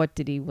 what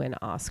did he win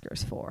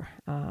Oscars for?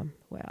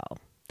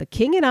 The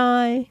King and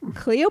I,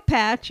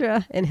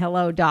 Cleopatra, and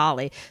Hello,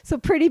 Dolly. So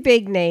pretty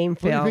big name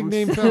films.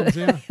 Pretty big name films,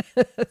 yeah.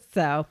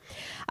 So,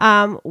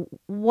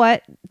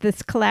 what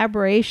this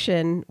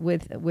collaboration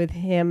with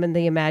him and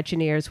the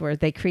Imagineers were,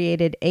 they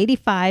created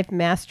 85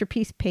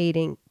 masterpiece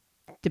painting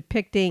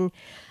depicting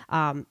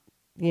the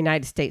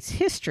United States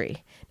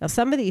history. Now,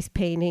 some of these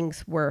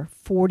paintings were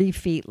 40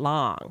 feet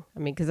long. I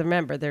mean, because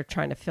remember, they're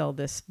trying to fill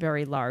this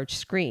very large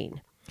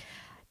screen.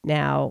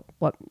 Now,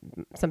 what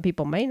some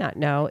people may not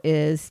know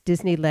is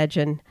Disney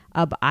legend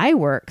Ub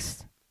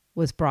Iwerks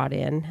was brought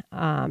in,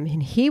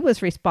 and he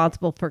was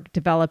responsible for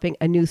developing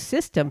a new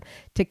system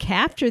to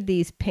capture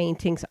these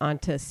paintings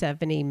onto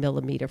 70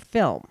 millimeter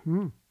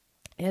film.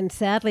 And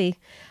sadly,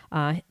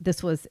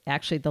 this was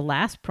actually the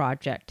last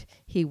project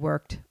he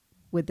worked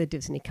with the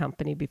Disney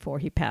company before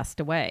he passed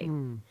away.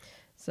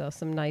 So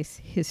some nice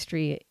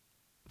history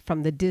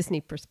from the Disney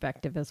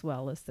perspective as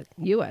well as the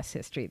U.S.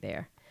 history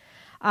there.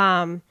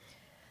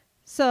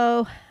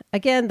 So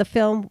again, the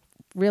film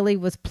really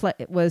was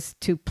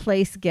to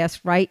place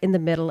guests right in the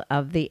middle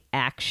of the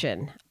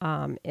action.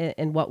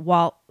 And what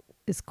Walt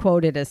is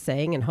quoted as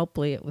saying, and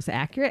hopefully it was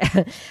accurate,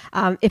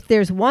 if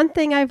there's one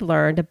thing I've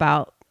learned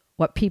about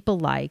what people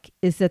like,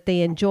 is that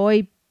they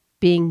enjoy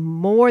being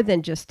more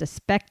than just a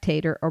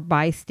spectator or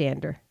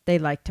bystander. They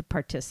like to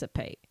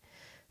participate.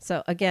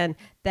 So again,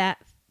 that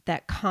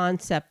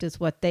concept is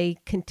what they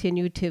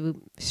continue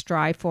to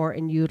strive for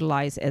and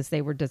utilize as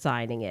they were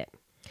designing it.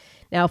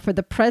 Now, for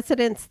the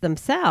presidents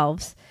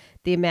themselves,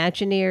 the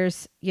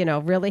Imagineers,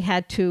 really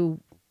had to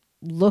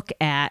look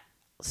at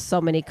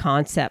so many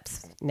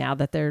concepts now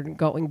that they're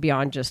going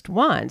beyond just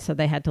one. So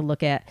they had to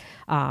look at,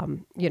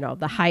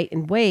 the height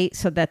and weight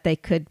so that they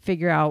could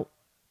figure out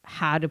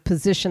how to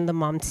position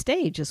them on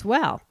stage as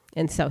well.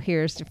 And so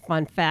here's the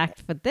fun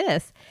fact for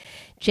this.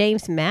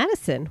 James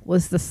Madison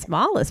was the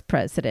smallest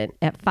president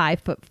at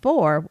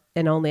 5'4"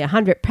 and only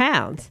 100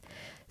 pounds.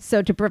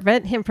 So to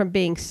prevent him from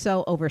being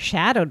so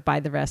overshadowed by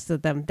the rest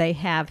of them, they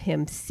have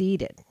him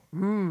seated.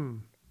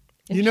 You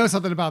know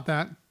something about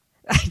that.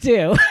 I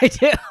do.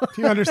 Do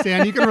you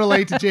understand? You can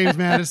relate to James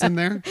Madison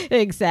there.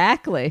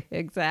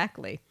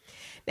 Exactly.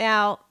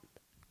 Now,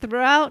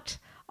 throughout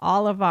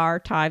all of our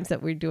times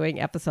that we're doing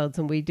episodes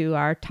and we do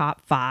our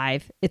top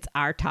 5, it's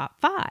our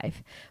top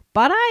 5.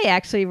 But I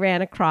actually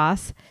ran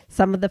across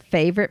some of the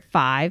favorite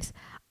 5s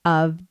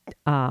of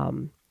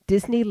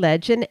Disney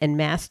legend and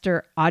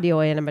master audio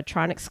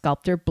animatronic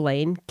sculptor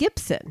Blaine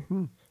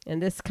Gibson.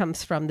 And this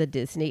comes from the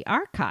Disney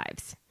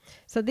archives.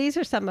 So these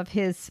are some of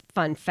his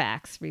fun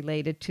facts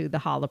related to the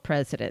Hall of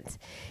Presidents.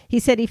 He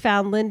said he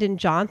found Lyndon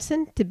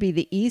Johnson to be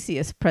the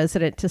easiest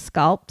president to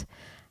sculpt.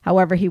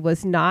 However, he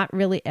was not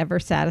really ever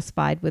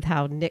satisfied with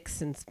how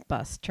Nixon's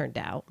bust turned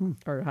out,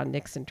 or how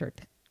Nixon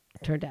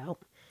turned out.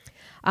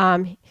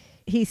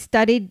 He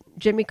studied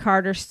Jimmy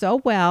Carter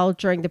so well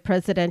during the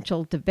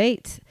presidential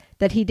debates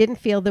that he didn't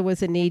feel there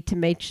was a need to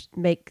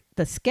make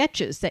the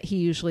sketches that he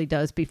usually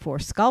does before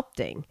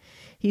sculpting.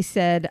 He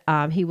said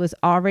he was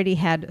already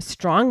had a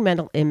strong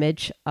mental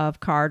image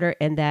of Carter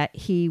and that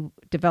he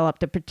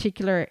developed a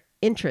particular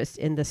interest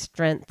in the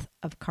strength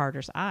of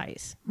Carter's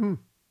eyes.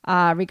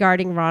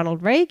 Regarding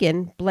Ronald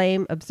Reagan,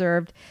 Blaine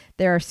observed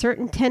there are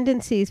certain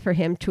tendencies for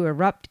him to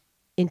erupt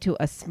into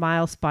a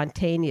smile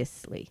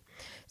spontaneously.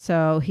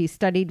 So he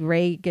studied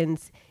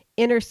Reagan's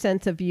inner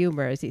sense of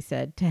humor, as he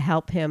said, to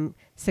help him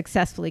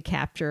successfully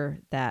capture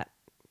that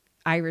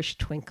Irish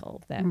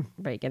twinkle that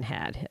Reagan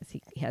had,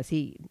 as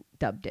he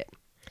dubbed it.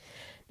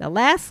 Now,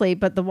 lastly,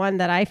 but the one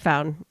that I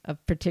found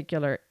of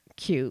particular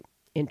cute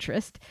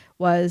interest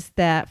was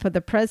that for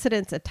the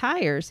president's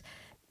attires,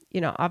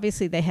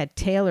 obviously they had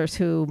tailors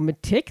who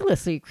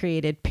meticulously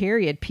created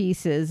period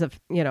pieces of,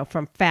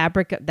 from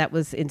fabric that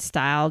was in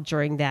style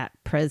during that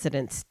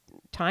president's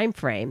time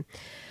frame.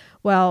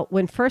 Well,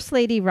 when First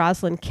Lady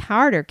Rosalind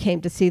Carter came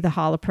to see the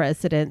Hall of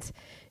Presidents,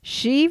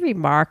 she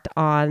remarked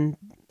on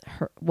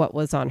what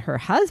was on her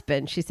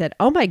husband. She said,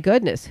 "Oh my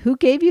goodness, who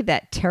gave you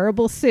that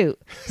terrible suit?"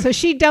 So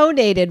she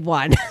donated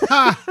one.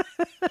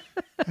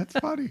 That's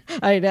funny.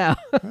 I know.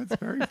 That's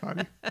very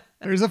funny.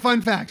 There's a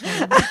fun fact.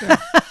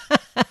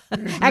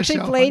 Actually,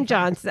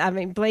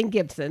 Blaine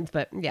Gibson's,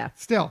 but yeah.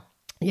 Still.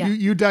 Yeah.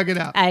 You dug it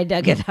up. I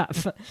dug it up.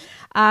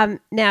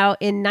 Now,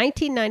 in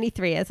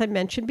 1993, as I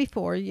mentioned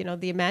before,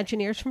 the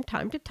Imagineers from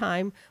time to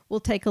time will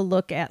take a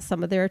look at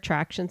some of their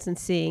attractions and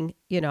seeing,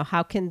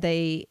 how can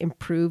they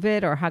improve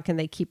it or how can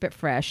they keep it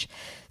fresh.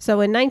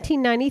 So in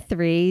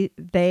 1993,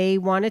 they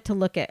wanted to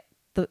look at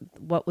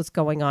what was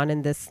going on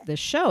in this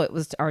show. It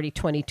was already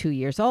 22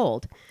 years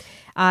old.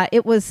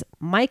 It was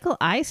Michael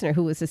Eisner,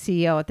 who was the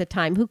CEO at the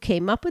time, who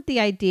came up with the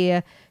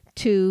idea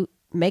to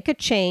make a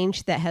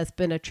change that has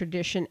been a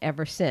tradition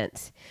ever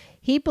since.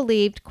 He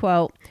believed,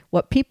 quote,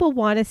 "What people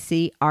want to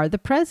see are the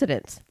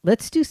presidents.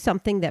 Let's do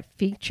something that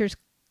features,"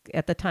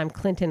 at the time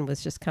Clinton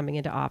was just coming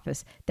into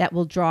office, "that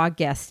will draw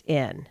guests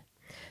in."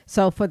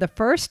 So for the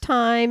first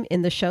time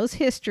in the show's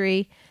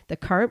history, the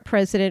current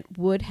president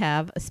would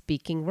have a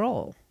speaking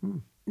role.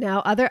 Now,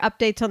 other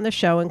updates on the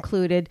show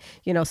included,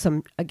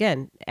 some,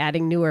 again,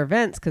 adding newer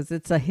events because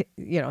it's a,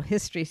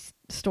 history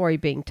story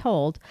being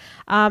told,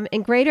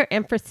 and greater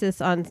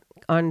emphasis on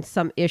on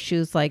some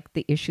issues like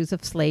the issues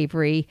of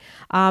slavery.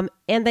 And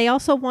they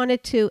also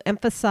wanted to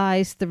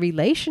emphasize the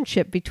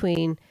relationship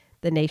between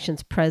the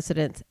nation's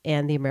presidents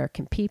and the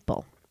American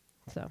people.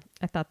 So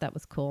I thought that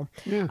was cool.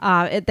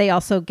 Yeah. They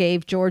also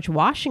gave George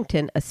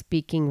Washington a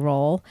speaking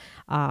role,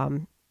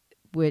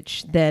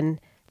 which then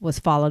was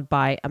followed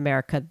by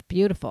America the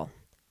Beautiful.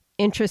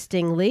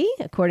 Interestingly,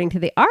 according to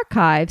the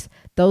archives,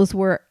 those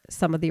were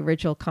some of the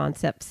original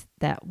concepts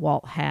that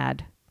Walt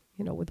had,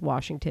 with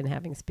Washington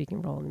having a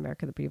speaking role in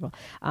America the Beautiful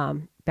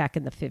back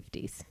in the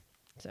 50s.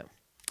 So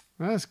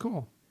that's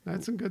cool.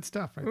 That's some good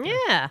stuff right there.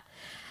 Yeah.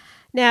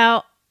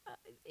 Now,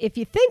 if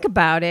you think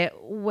about it,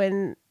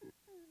 when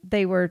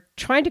they were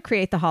trying to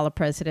create the Hall of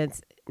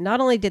Presidents,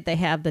 not only did they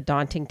have the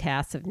daunting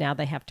task of now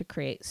they have to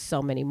create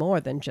so many more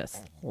than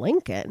just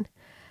Lincoln,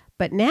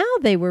 but now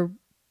they were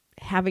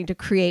having to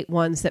create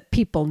ones that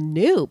people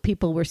knew,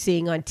 people were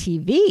seeing on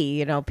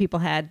TV, people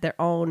had their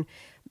own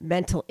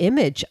mental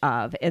image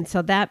of. And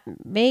so that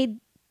made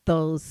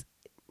those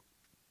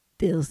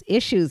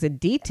issues and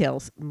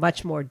details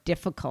much more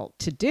difficult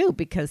to do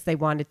because they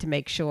wanted to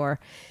make sure,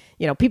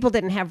 people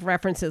didn't have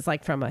references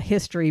like from a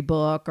history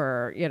book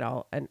or,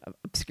 an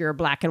obscure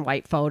black and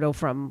white photo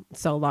from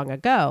so long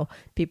ago.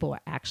 People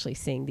were actually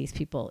seeing these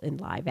people in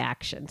live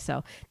action.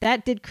 So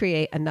that did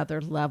create another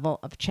level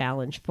of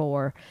challenge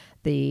for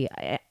the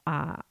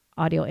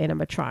audio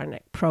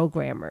animatronic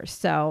programmers.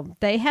 So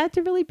they had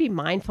to really be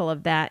mindful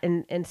of that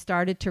and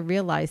started to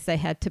realize they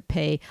had to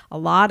pay a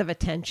lot of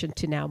attention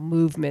to now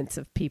movements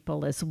of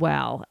people as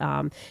well.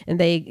 And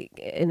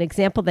an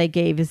example they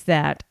gave is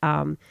that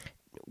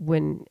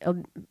when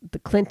the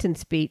Clinton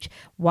speech,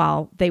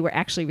 while they were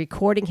actually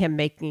recording him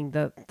making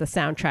the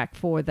soundtrack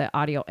for the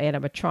audio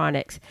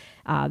animatronics,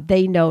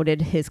 they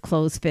noted his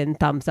clothespin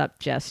thumbs up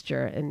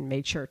gesture and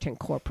made sure to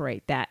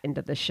incorporate that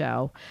into the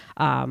show.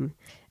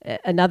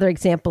 Another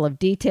example of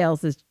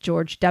details is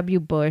George W.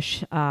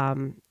 Bush.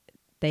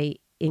 They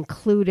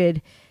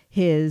included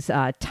his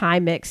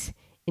Timex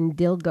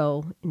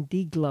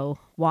Indiglo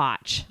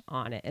watch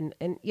on it. And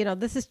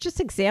this is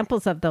just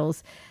examples of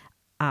those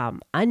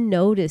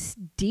unnoticed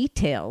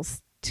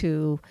details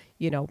to,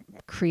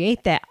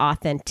 create that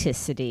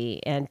authenticity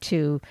and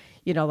to,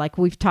 like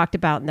we've talked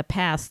about in the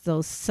past,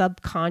 those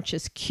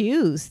subconscious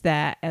cues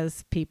that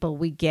as people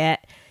we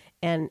get,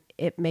 and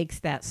it makes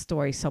that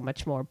story so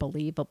much more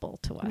believable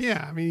to us.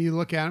 Yeah. I mean, you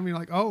look at them, you're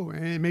like, oh,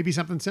 it may be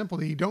something simple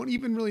that you don't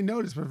even really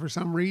notice, but for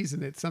some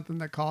reason it's something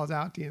that calls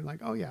out to you and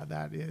like, oh yeah,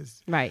 that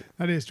is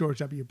George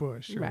W.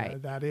 Bush. Or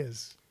right. That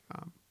is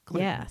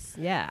Clinton. Yes.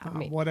 Yeah.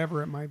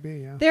 Whatever it might be.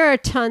 Yeah. There are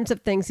tons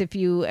of things if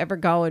you ever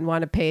go and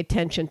want to pay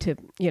attention to,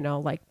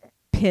 like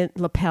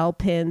lapel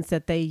pins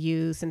that they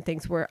use and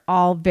things were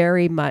all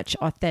very much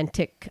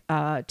authentic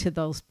to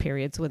those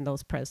periods when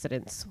those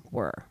presidents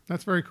were.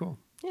 That's very cool.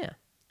 Yeah.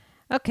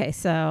 Okay,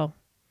 so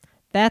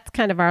that's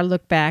kind of our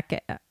look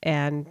back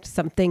and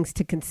some things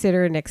to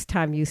consider next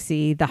time you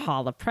see the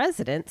Hall of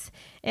Presidents.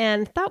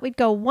 And thought we'd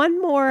go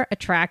one more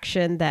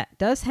attraction that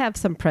does have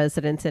some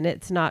presidents in it.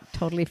 It's not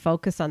totally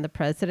focused on the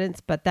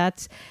presidents, but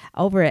that's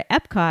over at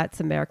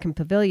Epcot's American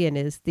Pavilion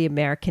is the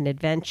American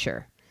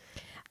Adventure.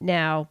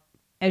 Now,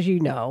 as you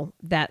know,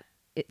 that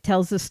it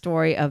tells the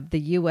story of the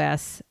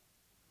U.S.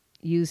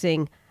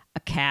 using a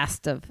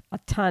cast of a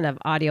ton of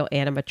audio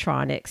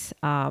animatronics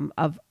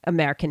of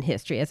American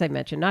history, as I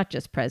mentioned, not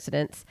just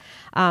presidents.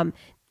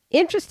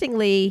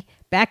 Interestingly,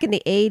 back in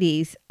the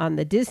 80s on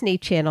the Disney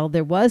Channel,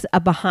 there was a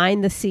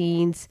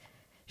behind-the-scenes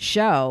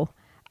show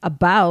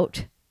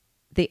about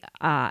the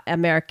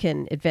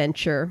American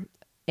Adventure,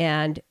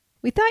 and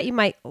we thought you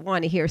might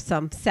want to hear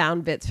some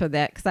sound bits for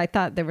that because I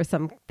thought there were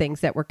some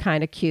things that were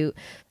kind of cute.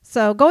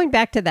 So going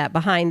back to that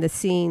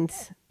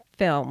behind-the-scenes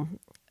film,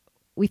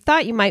 we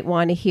thought you might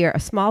want to hear a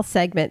small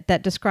segment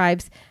that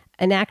describes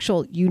an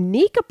actual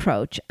unique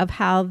approach of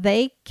how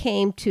they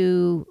came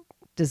to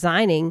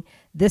designing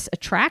this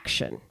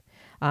attraction.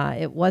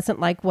 It wasn't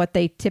like what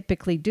they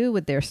typically do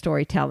with their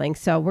storytelling.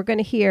 So we're going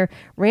to hear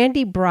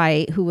Randy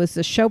Bright, who was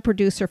the show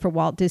producer for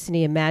Walt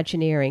Disney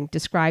Imagineering,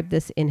 describe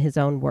this in his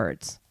own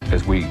words.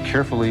 As we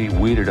carefully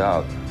weeded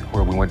out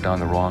where we went down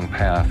the wrong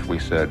path, we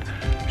said,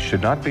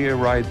 should not be a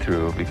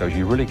ride-through because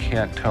you really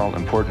can't tell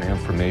important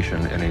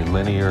information in a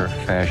linear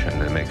fashion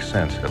that makes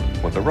sense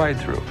with a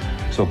ride-through.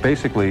 So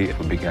basically,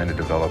 we began to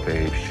develop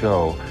a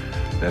show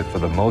that for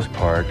the most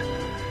part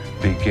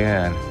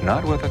began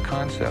not with a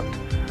concept,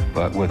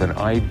 but with an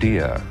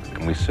idea.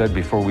 And we said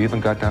before we even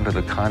got down to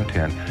the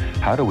content,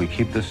 how do we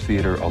keep this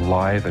theater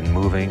alive and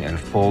moving and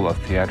full of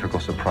theatrical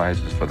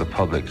surprises for the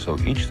public so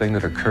each thing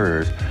that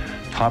occurs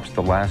tops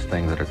the last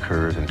thing that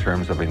occurs in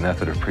terms of a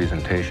method of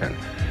presentation.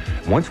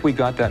 Once we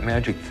got that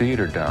magic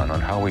theater down on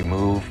how we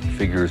move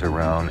figures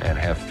around and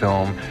have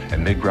film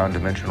and mid-ground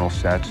dimensional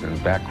sets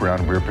and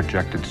background rear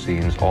projected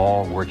scenes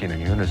all working in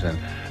unison,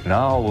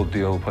 now we'll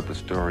deal with what the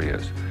story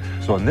is.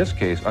 So in this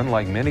case,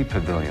 unlike many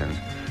pavilions,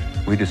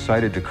 we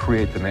decided to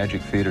create the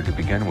Magic Theater to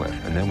begin with,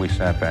 and then we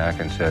sat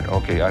back and said,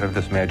 okay, out of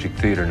this Magic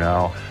Theater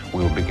now,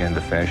 we will begin to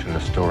fashion the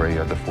story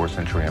of the 4th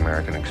century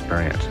American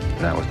experience.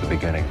 And that was the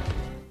beginning.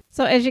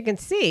 So as you can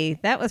see,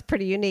 that was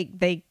pretty unique.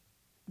 They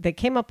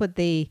came up with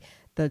the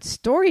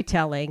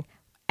storytelling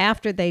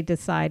after they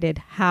decided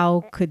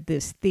how could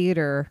this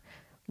theater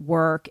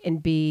work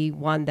and be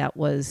one that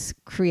was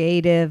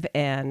creative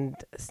and,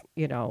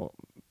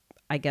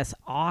 I guess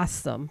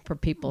awesome for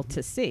people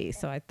to see.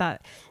 So I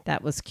thought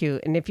that was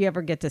cute. And if you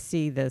ever get to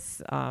see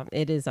this,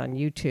 it is on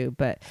YouTube.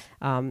 But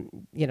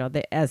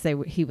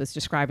he was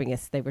describing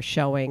it, they were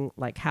showing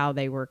like how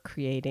they were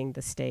creating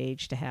the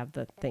stage to have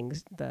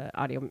the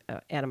audio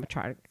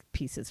animatronic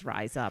pieces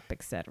rise up,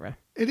 etc.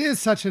 It is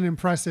such an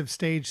impressive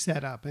stage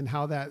setup, and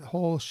how that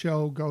whole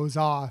show goes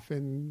off,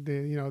 and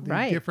the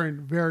right.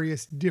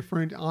 various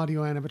different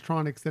audio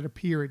animatronics that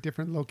appear at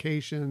different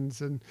locations,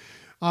 and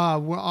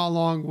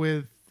along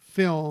with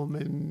film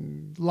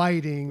and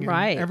lighting and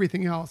right.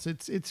 everything else.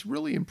 It's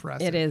really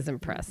impressive. It is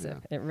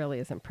impressive. Yeah. It really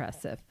is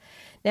impressive.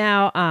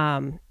 Now,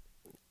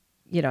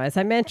 as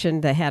I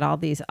mentioned, they had all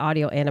these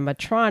audio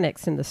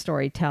animatronics in the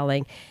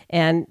storytelling,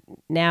 and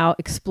now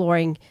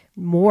exploring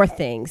more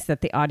things that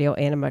the audio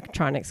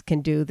animatronics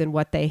can do than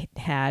what they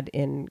had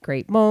in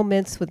Great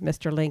Moments with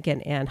Mr.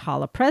 Lincoln and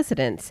Hall of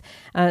Presidents.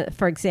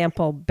 For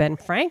example, Ben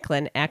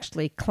Franklin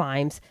actually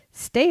climbs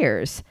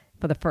stairs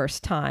for the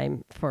first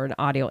time for an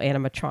audio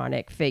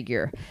animatronic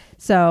figure.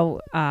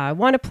 So I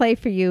want to play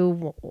for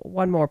you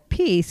one more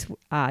piece.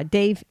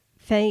 Dave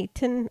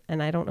Phaeton,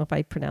 and I don't know if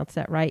I pronounced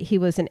that right. He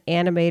was an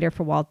animator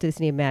for Walt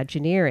Disney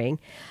Imagineering,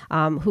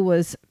 who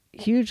was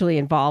hugely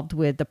involved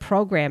with the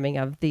programming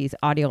of these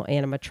audio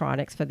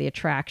animatronics for the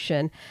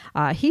attraction.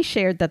 He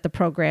shared that the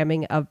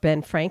programming of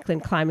Ben Franklin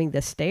climbing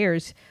the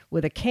stairs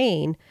with a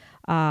cane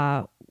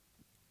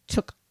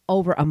took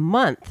over a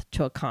month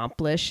to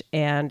accomplish,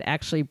 and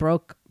actually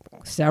broke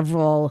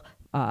several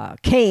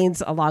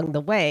canes along the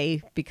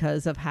way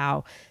because of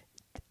how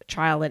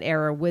trial and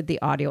error with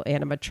the audio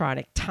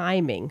animatronic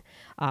timing.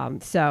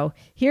 So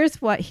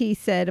here's what he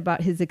said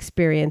about his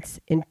experience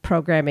in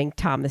programming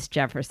Thomas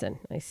Jefferson.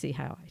 I see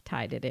how I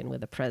tied it in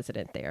with the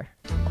president there.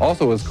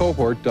 Also, his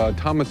cohort,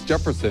 Thomas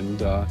Jefferson,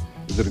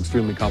 is an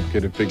extremely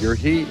complicated figure.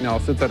 He now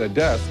sits at a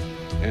desk,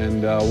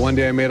 and one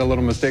day I made a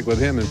little mistake with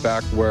him, in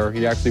fact, where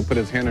he actually put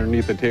his hand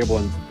underneath the table,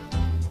 and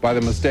by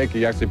the mistake,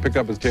 he actually picked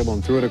up his table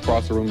and threw it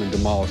across the room and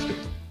demolished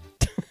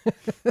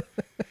it.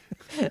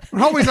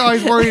 We're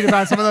always worried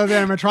about some of those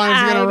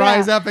animatronics going to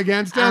rise up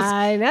against us.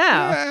 I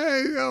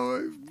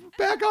know.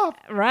 Back off.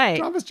 Right.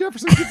 Thomas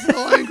Jefferson gets a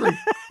little angry.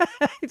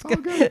 It's all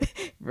good.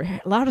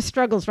 A lot of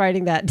struggles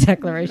writing that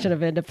Declaration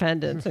of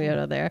Independence,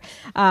 there.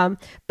 But,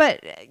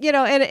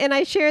 and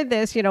I shared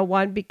this,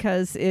 one,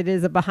 because it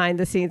is a behind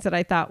the scenes that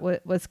I thought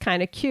was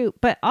kind of cute,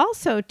 but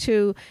also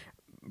to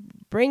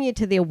bring you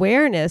to the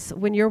awareness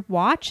when you're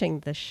watching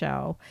the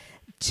show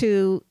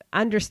to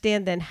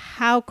understand then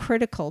how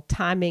critical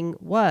timing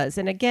was.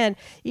 And again,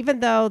 even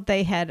though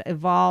they had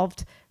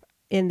evolved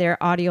in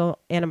their audio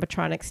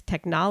animatronics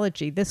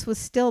technology, this was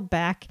still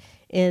back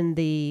in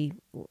the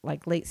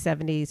late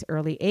 70s,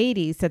 early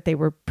 80s that they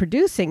were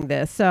producing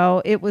this.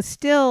 So it was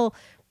still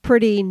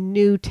pretty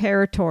new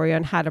territory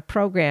on how to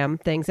program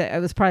things.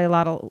 It was probably a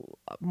lot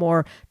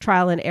more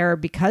trial and error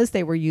because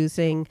they were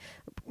using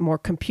more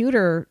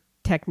computer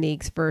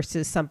techniques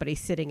versus somebody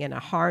sitting in a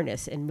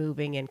harness and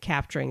moving and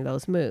capturing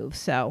those moves.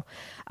 So,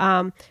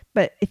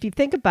 but if you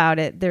think about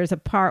it, there's a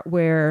part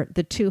where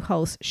the two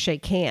hosts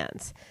shake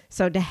hands.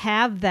 So to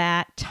have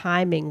that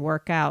timing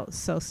work out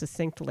so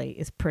succinctly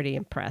is pretty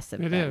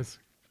impressive. It is.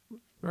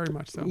 Very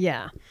much so.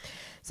 Yeah.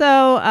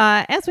 So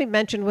as we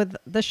mentioned with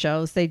the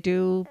shows, they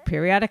do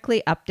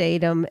periodically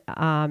update them.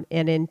 And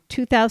in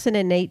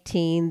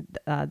 2018,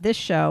 this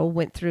show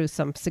went through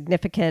some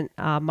significant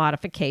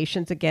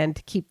modifications, again,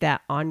 to keep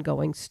that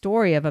ongoing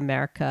story of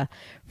America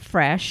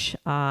fresh.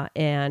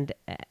 And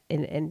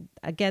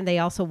again, they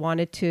also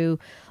wanted to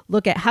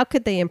look at how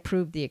could they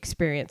improve the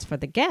experience for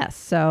the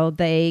guests. So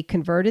they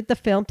converted the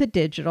film to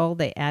digital.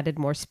 They added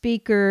more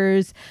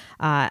speakers,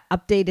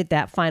 updated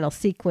that final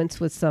sequence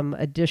with some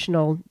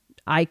additional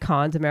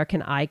icons,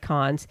 American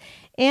icons,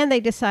 and they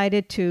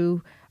decided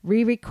to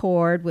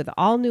re-record with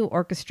all new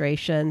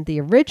orchestration the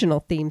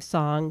original theme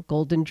song,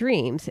 Golden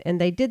Dreams. And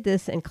they did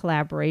this in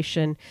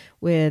collaboration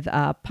with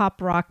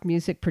pop rock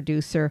music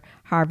producer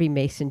Harvey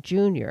Mason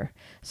Jr.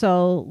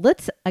 So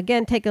let's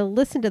again take a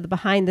listen to the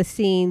behind the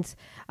scenes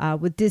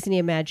with Disney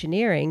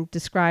Imagineering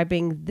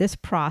describing this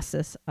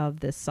process of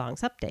this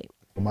song's update.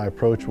 My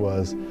approach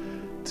was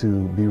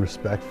to be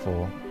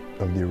respectful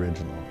of the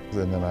original.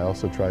 And then I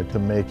also tried to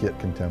make it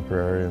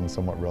contemporary and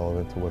somewhat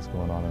relevant to what's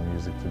going on in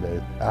music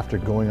today. After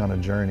going on a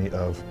journey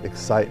of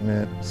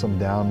excitement, some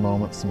down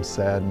moments, some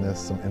sadness,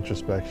 some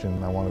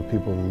introspection, I wanted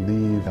people to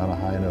leave on a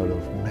high note of,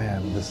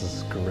 man, this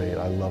is great,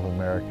 I love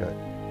America.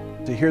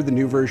 To hear the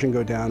new version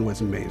go down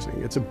was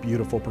amazing. It's a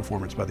beautiful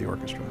performance by the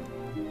orchestra.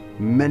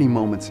 Many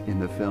moments in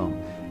the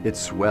film, it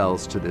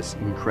swells to this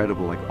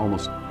incredible,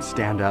 almost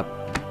stand-up,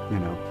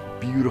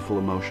 beautiful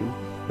emotion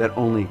that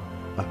only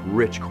a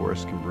rich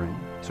chorus can bring.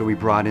 So we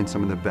brought in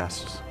some of the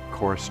best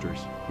choristers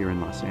here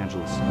in Los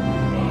Angeles.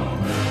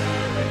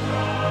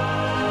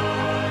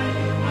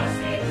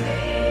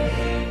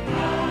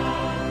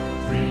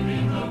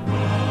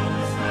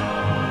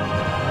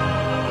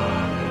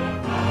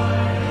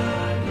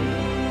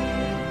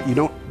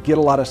 get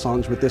a lot of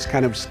songs with this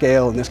kind of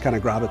scale and this kind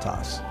of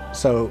gravitas.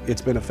 So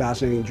it's been a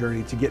fascinating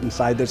journey to get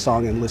inside this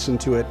song and listen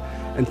to it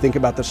and think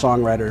about the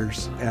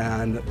songwriters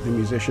and the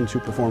musicians who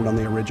performed on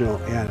the original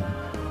and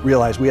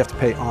realize we have to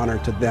pay honor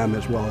to them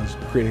as well as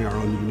creating our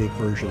own unique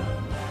version.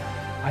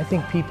 I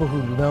think people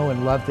who know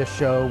and love this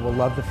show will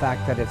love the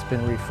fact that it's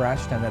been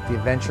refreshed and that the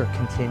adventure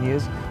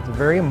continues. It's a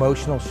very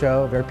emotional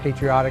show, a very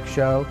patriotic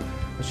show,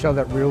 a show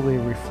that really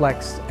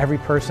reflects every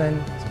person.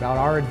 It's about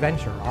our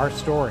adventure, our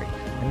story,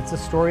 and it's a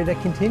story that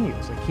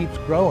continues, it keeps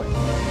growing.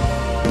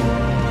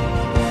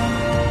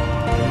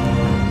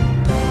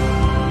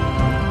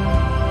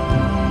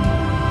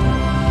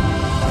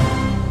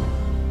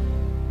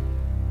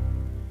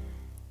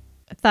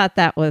 I thought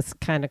that was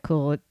kind of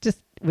cool. It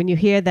just, when you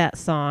hear that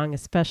song,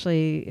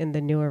 especially in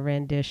the newer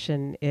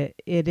rendition, it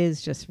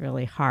is just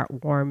really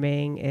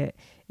heartwarming.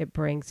 It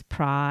brings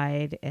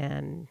pride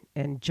and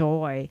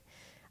joy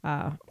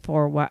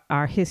for what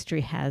our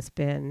history has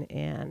been,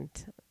 and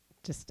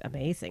just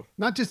amazing.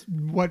 Not just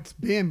what's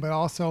been, but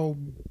also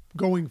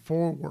going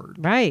forward.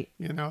 Right.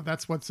 You know,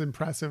 that's what's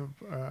impressive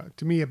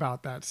to me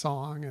about that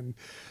song. And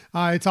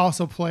it's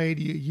also played,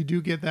 you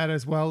do get that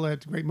as well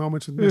at Great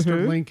Moments with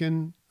Mr.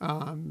 Lincoln.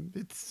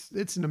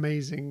 It's an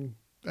amazing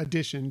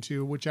addition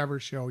to whichever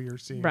show you're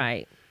seeing.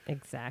 Right.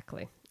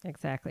 Exactly.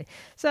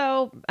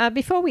 So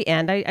before we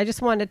end, I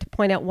just wanted to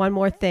point out one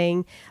more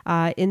thing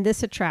in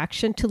this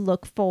attraction to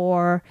look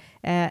for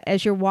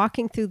as you're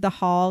walking through the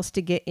halls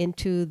to get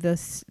into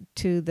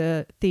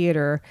the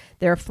theater.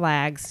 There are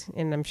flags,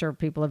 and I'm sure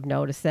people have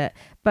noticed that.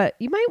 But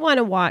you might want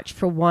to watch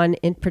for one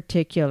in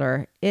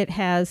particular. It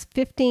has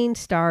 15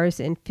 stars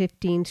and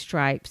 15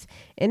 stripes,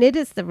 and it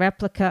is the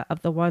replica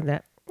of the one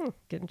that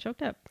getting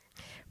choked up.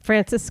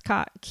 Francis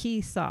Scott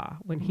Key saw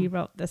when he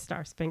wrote the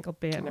Star Spangled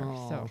Banner.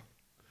 Aww. So.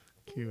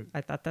 Cute.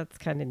 I thought that's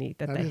kind of neat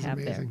that they have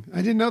amazing. there.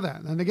 I didn't know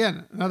that. And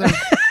again, another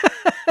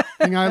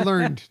thing I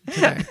learned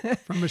today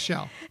from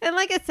Michelle. And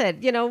like I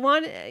said,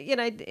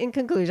 in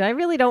conclusion, I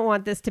really don't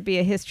want this to be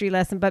a history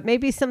lesson, but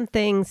maybe some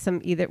things,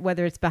 either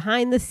whether it's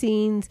behind the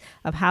scenes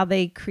of how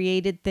they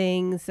created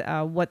things,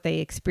 what they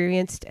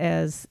experienced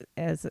as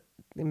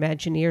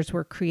Imagineers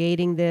were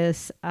creating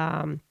this,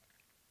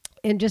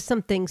 and just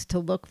some things to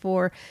look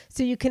for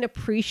so you can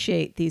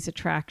appreciate these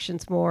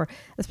attractions more,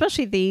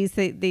 especially these.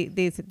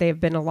 They've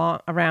been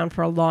around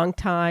for a long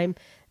time.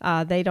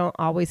 They don't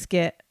always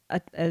get,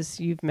 as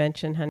you've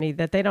mentioned, honey,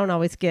 that they don't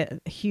always get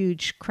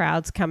huge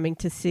crowds coming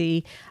to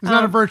see. It's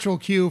not a virtual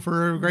queue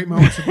for Great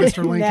Moments with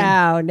Mr.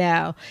 Lincoln.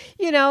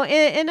 No.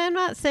 And I'm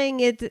not saying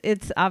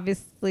it's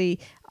obviously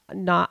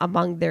not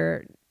among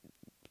their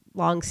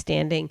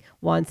long-standing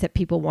ones that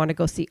people want to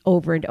go see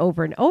over and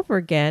over and over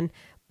again.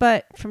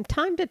 But from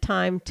time to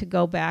time to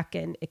go back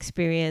and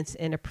experience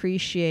and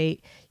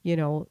appreciate,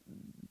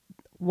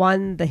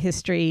 one, the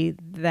history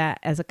that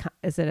as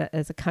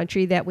a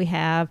country that we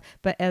have,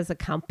 but as a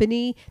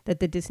company that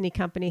the Disney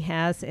company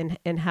has,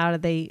 and how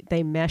do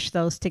they mesh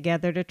those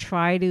together to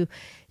try to,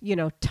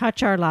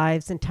 touch our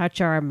lives and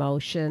touch our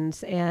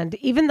emotions. And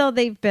even though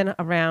they've been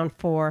around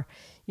for,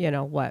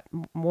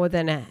 more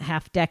than a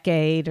half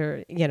decade,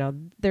 or,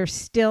 there's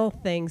still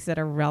things that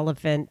are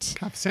relevant.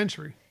 Half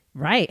century.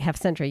 Right. Half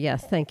century.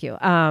 Yes. Thank you.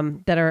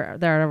 That are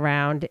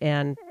around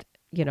and,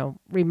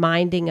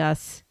 reminding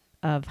us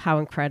of how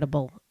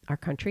incredible our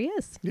country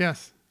is.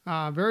 Yes.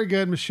 Very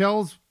good.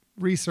 Michelle's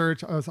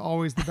research is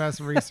always the best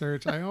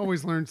research. I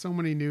always learn so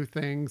many new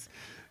things.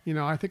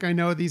 I think I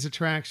know these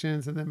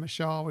attractions, and then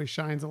Michelle always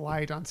shines a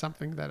light on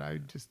something that I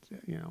just,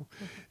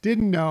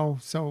 didn't know.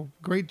 So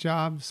great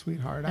job,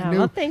 sweetheart. I knew.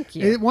 Well, thank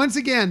you. Once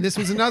again, this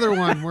was another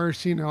one where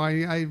she,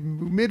 I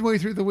midway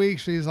through the week,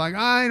 she's like,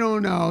 I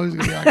don't know. It's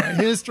going to be like a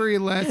history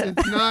lesson.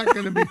 It's not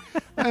going to be,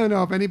 I don't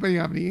know if anybody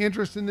have any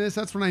interest in this.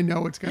 That's when I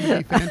know it's going to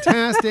be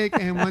fantastic.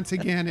 And once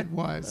again, it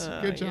was.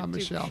 Good job,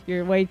 Michelle.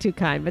 You're way too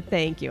kind, but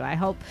thank you. I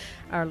hope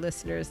our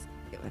listeners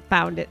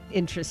found it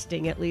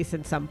interesting, at least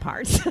in some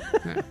parts.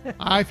 Yeah.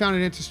 I found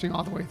it interesting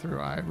all the way through.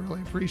 I really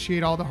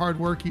appreciate all the hard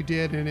work you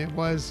did, and it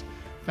was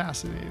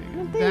fascinating.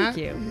 Well, thank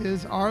you. That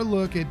is our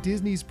look at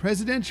Disney's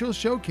presidential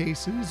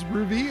showcases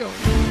revealed.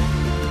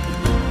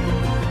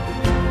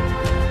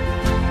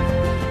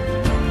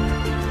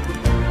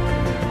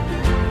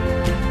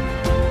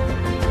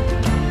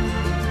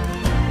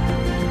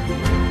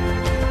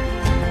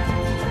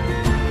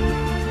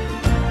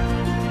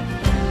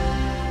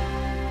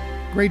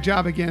 Great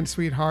job again,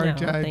 sweetheart,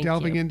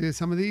 delving into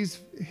some of these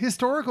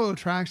historical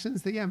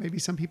attractions that, maybe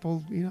some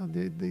people,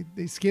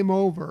 they skim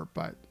over,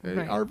 but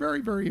are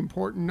very, very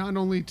important, not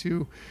only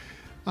to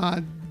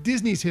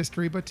Disney's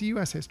history, but to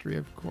U.S. history,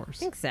 of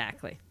course.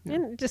 Exactly. Yeah.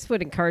 And just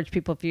would encourage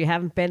people, if you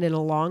haven't been in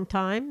a long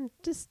time,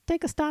 just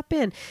take a stop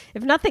in.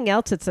 If nothing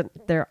else,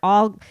 they're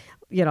all,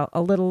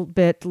 a little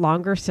bit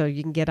longer, so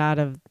you can get out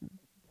of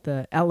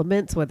the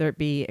elements, whether it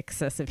be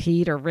excessive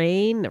heat or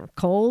rain or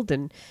cold,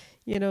 and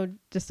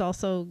just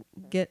also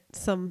get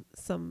some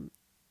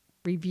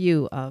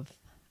review of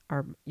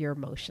your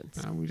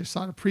emotions. We just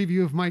saw a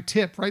preview of my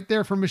tip right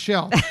there from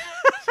Michelle.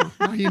 So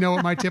now you know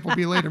what my tip will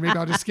be later. Maybe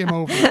I'll just skim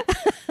over it.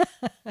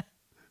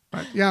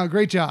 But Yeah,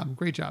 great job.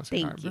 Great job,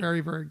 Skylar. Thank you.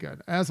 Very, very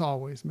good. As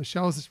always,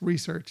 Michelle's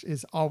research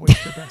is always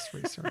the best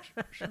research,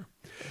 for sure.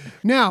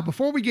 Now,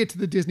 before we get to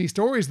the Disney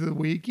stories of the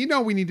week,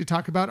 we need to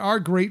talk about our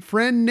great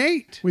friend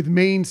Nate with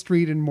Main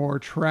Street and More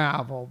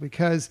Travel,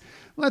 because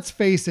let's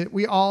face it,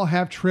 we all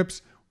have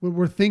trips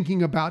we're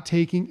thinking about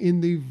taking in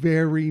the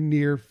very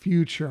near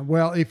future.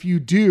 Well, if you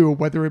do,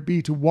 whether it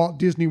be to Walt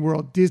Disney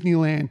World,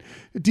 Disneyland,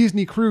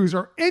 Disney Cruise,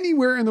 or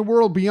anywhere in the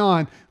world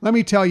beyond, let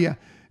me tell you,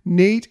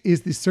 Nate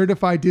is the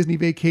certified Disney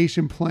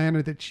vacation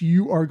planner that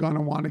you are going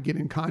to want to get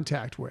in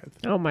contact with.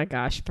 Oh my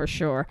gosh, for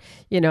sure.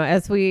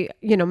 As we,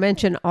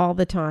 mention all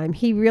the time,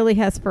 he really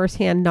has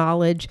firsthand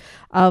knowledge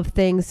of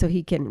things, so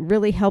he can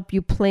really help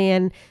you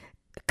plan,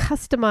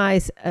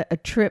 customize a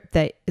trip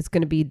that is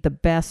going to be the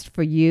best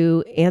for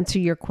you, answer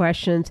your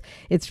questions.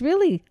 It's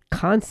really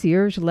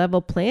concierge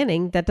level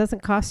planning that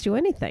doesn't cost you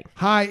anything.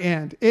 High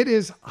end. It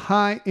is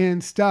high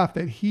end stuff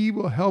that he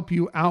will help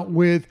you out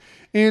with,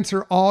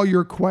 answer all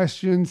your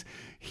questions.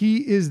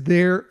 He is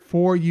there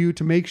for you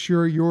to make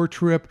sure your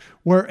trip,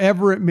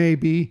 wherever it may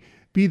be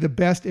the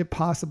best it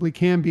possibly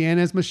can be. And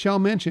as Michelle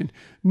mentioned,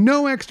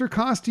 no extra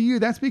cost to you.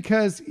 That's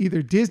because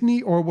either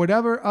Disney or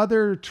whatever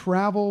other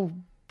travel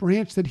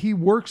branch that he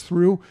works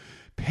through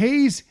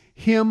pays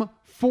him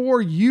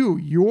for you.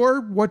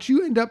 What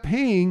you end up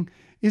paying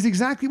is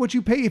exactly what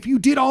you pay if you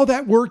did all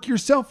that work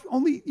yourself.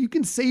 Only you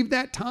can save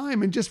that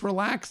time and just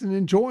relax and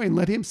enjoy and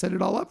let him set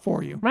it all up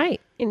for you. Right.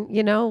 And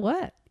you know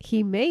what?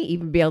 He may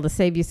even be able to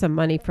save you some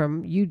money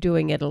from you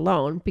doing it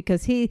alone,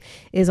 because he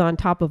is on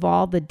top of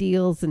all the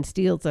deals and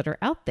steals that are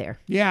out there.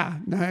 Yeah.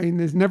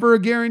 There's never a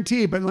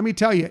guarantee, but let me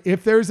tell you,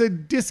 if there's a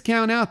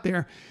discount out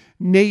there,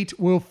 Nate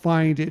will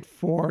find it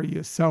for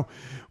you. So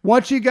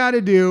what you got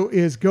to do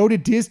is go to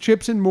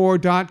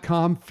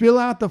DizTripsandMore.com, fill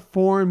out the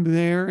form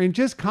there, and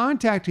just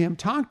contact him,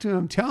 talk to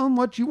him, tell him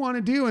what you want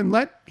to do, and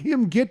let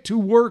him get to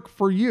work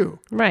for you.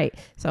 Right.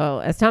 So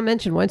as Tom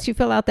mentioned, once you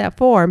fill out that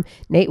form,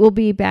 Nate will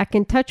be back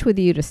in touch with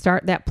you to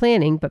start that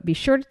planning, but be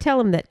sure to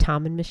tell him that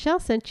Tom and Michelle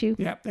sent you.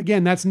 Yeah.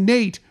 Again, that's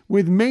Nate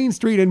with Main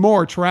Street and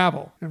More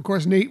Travel. And of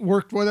course, Nate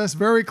worked with us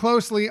very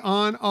closely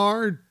on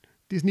our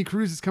Disney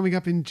Cruise is coming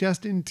up in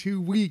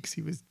 2 weeks.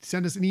 He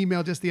sent us an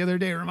email just the other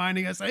day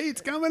reminding us, hey, it's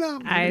coming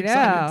up. I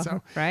know.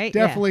 So right?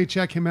 Definitely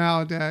check him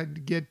out.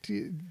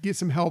 Get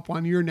some help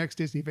on your next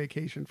Disney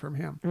vacation from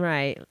him.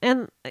 Right.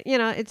 And,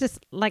 it's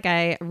just like,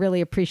 I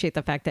really appreciate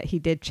the fact that he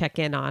did check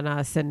in on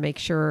us and make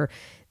sure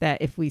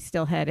that if we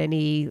still had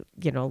any,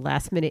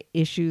 last minute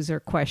issues or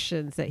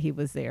questions, that he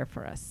was there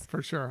for us.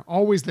 For sure.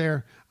 Always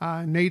there.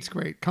 Nate's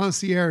great.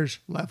 Concierge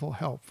level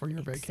help for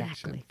your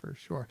vacation, for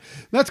sure.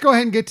 Let's go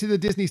ahead and get to the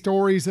Disney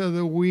stories of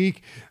the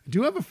week. I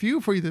do have a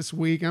few for you this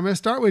week. I'm going to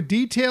start with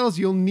details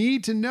you'll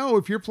need to know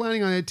if you're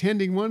planning on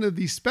attending one of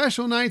the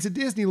special nights at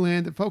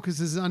Disneyland that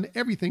focuses on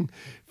everything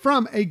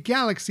from a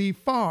galaxy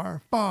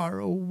far, far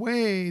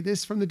away.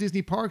 This from the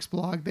Disney Parks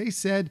blog. They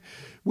said,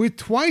 with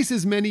twice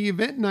as many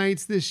event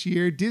nights this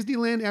year,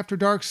 Disneyland After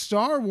Dark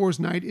Star Wars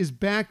Night is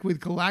back with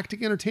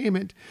galactic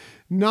entertainment,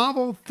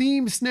 novel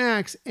themed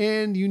snacks,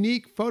 and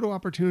unique photo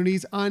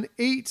opportunities on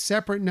 8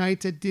 separate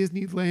nights at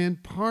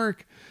Disneyland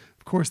Park.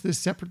 Of course, this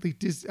separately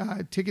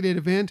ticketed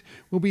event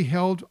will be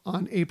held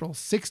on April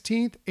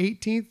 16th,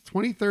 18th,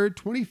 23rd,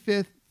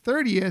 25th,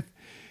 30th,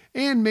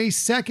 and May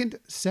 2nd,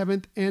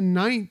 7th, and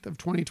 9th of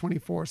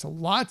 2024. So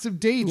lots of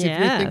dates if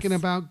you're thinking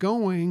about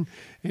going.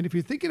 And if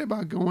you're thinking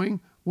about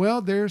going,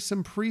 well, there's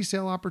some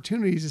pre-sale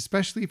opportunities,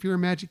 especially if you're a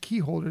Magic Key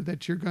holder,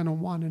 that you're going to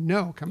want to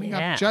know coming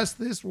up just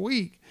this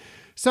week.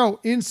 So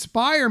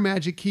Inspire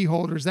Magic Key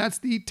holders, that's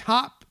the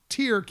top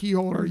tier key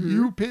holder.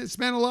 You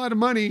spent a lot of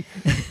money.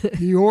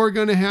 You're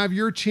going to have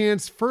your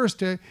chance first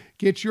to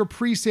get your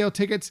pre-sale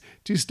tickets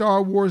to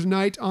Star Wars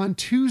Night on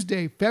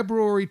Tuesday,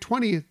 February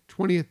 20th,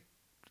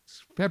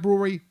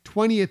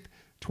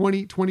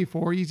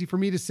 2024. Easy for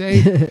me to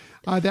say.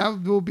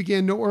 That will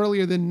begin no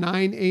earlier than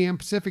 9 a.m.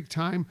 Pacific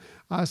time.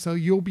 So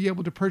you'll be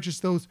able to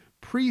purchase those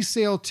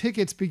pre-sale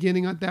tickets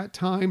beginning at that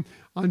time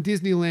on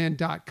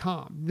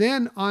Disneyland.com.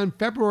 Then on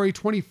February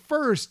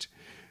 21st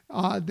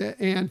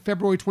and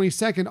February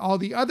 22nd, all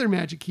the other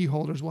Magic Key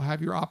holders will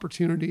have your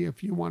opportunity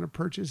if you want to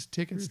purchase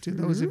tickets to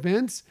those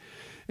events.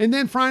 And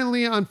then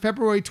finally on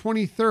February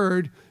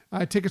 23rd,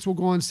 tickets will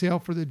go on sale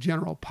for the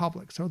general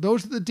public. So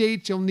those are the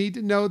dates you'll need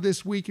to know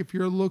this week if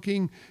you're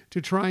looking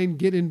to try and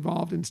get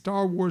involved in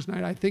Star Wars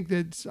Night. I think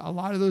that a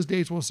lot of those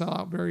dates will sell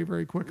out very,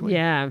 very quickly.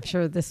 Yeah, I'm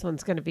sure this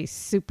one's going to be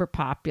super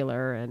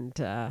popular and,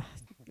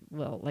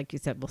 like you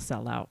said, will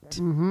sell out.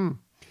 Mm-hmm.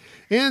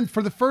 And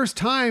for the first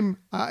time,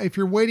 if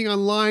you're waiting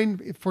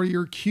online for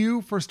your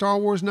queue for Star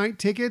Wars Night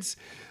tickets,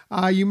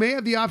 you may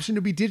have the option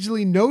to be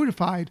digitally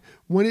notified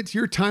when it's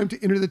your time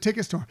to enter the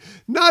ticket store.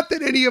 Not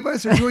that any of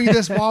us are doing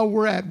this while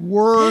we're at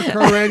work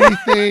or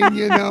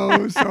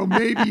anything, so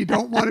maybe you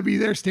don't want to be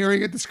there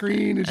staring at the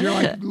screen as you're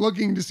like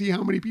looking to see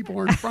how many people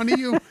are in front of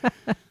you.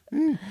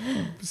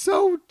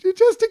 So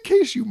just in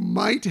case you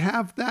might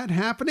have that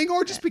happening,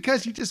 or just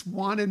because you just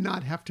want to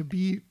not have to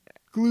be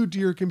glued to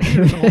your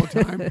computer the whole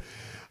time.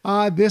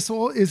 This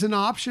is an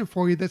option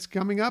for you that's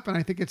coming up, and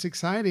I think it's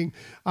exciting.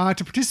 To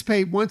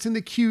participate, once in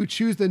the queue,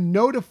 choose the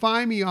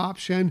Notify Me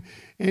option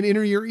and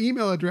enter your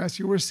email address.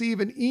 You'll receive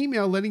an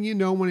email letting you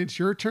know when it's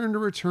your turn to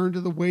return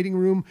to the waiting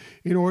room.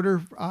 In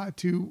order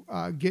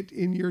to get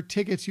in your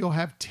tickets, you'll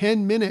have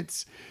 10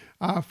 minutes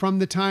from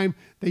the time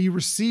that you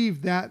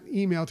receive that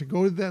email to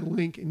go to that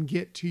link and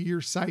get to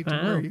your site to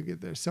where you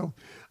get there. So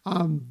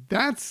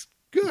that's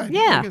good.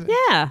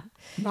 Yeah.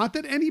 Not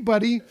that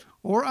anybody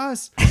or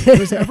us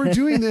was ever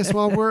doing this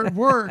while we're at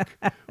work,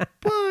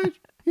 but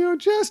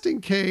just in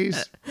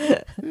case,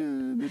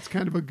 it's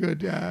kind of a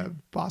good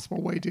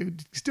possible way to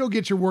still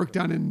get your work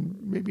done and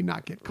maybe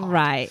not get caught.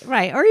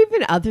 Right. Or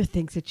even other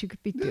things that you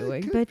could be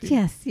doing. But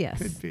yes.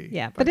 Could be.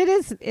 Yeah. But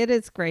it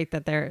is great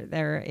that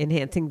they're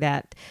enhancing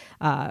that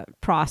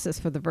process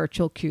for the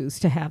virtual queues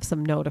to have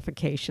some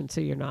notification, so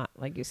you're not,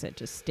 like you said,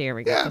 just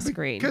staring at the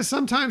screen. Because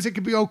sometimes it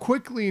could be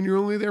quickly and you're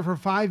only there for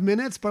 5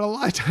 minutes, but a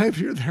lot of times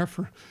you're there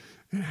for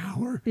an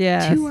hour,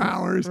 2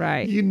 hours.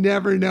 Right. You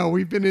never know.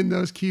 We've been in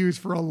those queues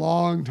for a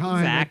long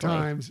time at Exactly.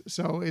 times.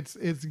 So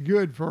it's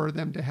good for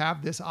them to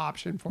have this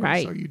option for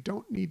you, so you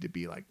don't need to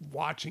be like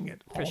watching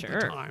it all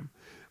the time.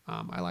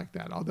 I like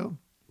that. Although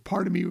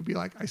part of me would be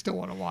like, I still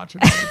want to watch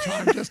it all the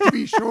time just to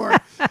be sure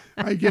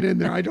I get in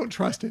there. I don't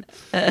trust it.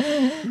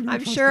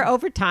 I'm sure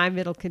over time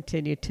it'll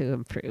continue to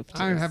improve too,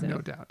 I have no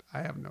doubt.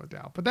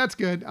 But that's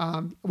good.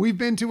 We've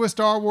been to a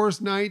Star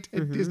Wars night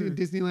at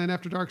Disneyland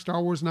After Dark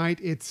Star Wars night.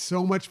 It's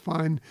so much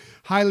fun.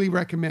 Highly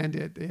recommend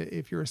it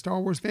if you're a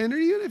Star Wars fan, or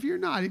even if you're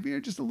not, if you're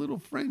just a little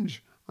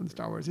fringe on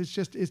Star Wars. It's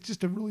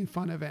just a really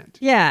fun event.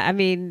 Yeah, I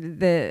mean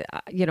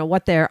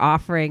what they're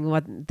offering,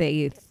 what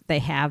they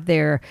have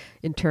there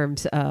in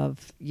terms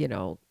of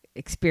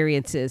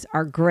experiences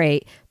are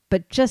great,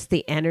 but just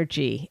the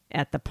energy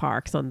at the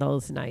parks on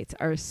those nights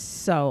are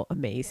so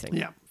amazing.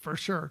 Yeah, for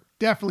sure.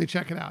 Definitely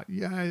check it out.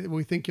 Yeah,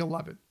 we think you'll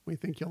love it.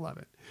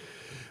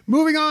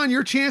 Moving on,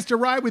 your chance to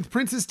ride with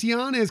Princess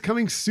Tiana is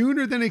coming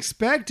sooner than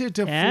expected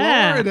to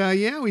Florida.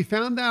 Yeah, we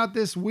found out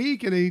this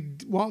week in a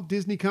Walt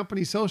Disney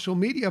Company social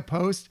media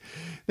post.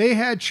 They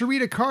had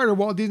Sharita Carter,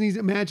 Walt Disney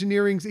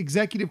Imagineering's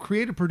executive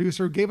creative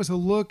producer, gave us a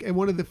look at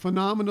one of the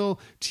phenomenal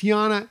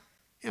Tiana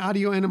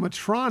audio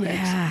animatronics.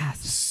 Yes.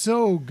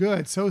 So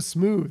good, so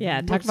smooth.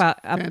 Yeah, talk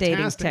about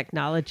updating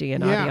technology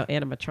and audio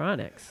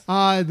animatronics.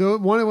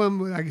 One of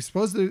them, I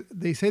suppose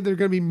they say there are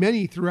going to be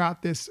many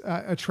throughout this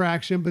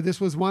attraction, but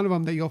this was one of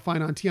them that you'll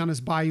find on Tiana's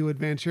Bayou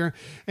Adventure.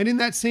 And in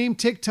that same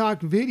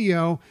TikTok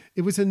video,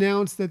 it was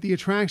announced that the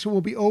attraction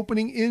will be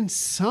opening in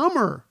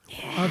summer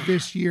of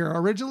this year.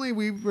 Originally,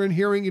 we were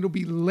hearing it'll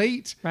be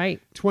late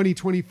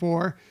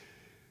 2024.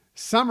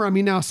 Summer,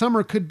 now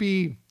summer could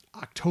be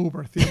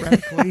October,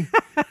 theoretically.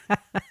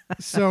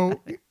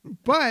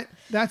 But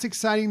that's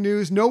exciting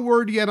news. No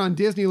word yet on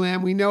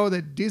Disneyland. We know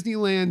that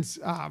Disneyland's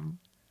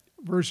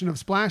version of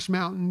Splash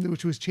Mountain,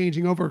 which was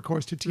changing over, of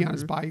course, to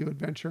Tiana's Bayou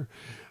Adventure,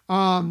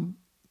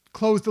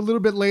 closed a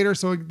little bit later,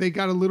 so they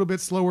got a little bit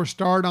slower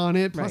start on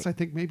it. Plus, I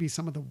think maybe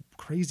some of the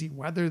crazy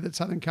weather that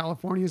Southern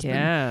California has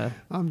been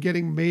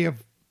getting may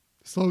have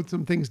slowed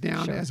some things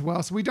down as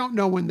well. So we don't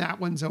know when that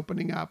one's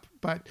opening up,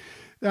 but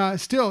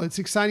still, it's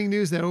exciting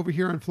news that over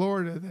here in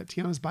Florida, that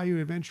Tiana's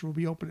Bayou Adventure will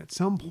be open at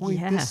some point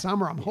this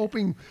summer. I'm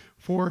hoping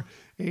for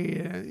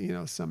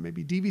some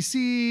maybe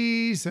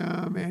DVC,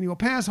 some annual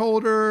pass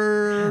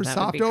holders,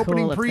 soft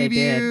opening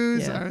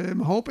previews. I'm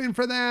hoping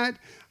for that.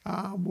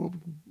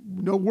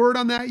 No word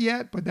on that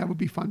yet, but that would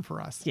be fun for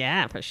us.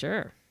 Yeah, for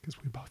sure. Because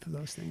we both of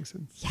those things,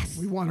 and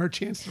we want our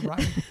chance to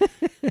ride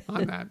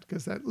on that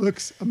because that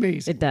looks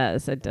amazing. It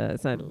does.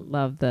 I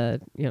love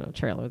the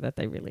trailer that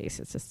they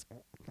released. It's just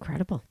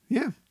incredible.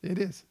 Yeah, it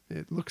is.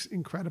 It looks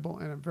incredible,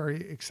 and I'm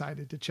very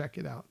excited to check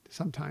it out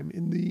sometime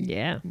in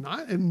the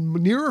not in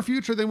nearer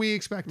future than we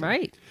expected.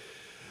 Right.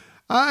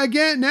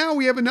 Again, now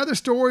we have another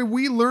story.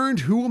 We learned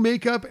who will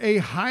make up a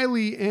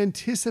highly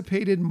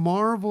anticipated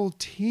Marvel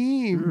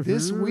team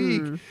this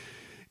week.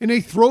 In a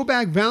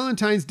throwback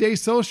Valentine's Day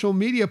social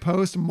media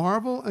post,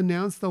 Marvel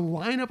announced the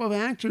lineup of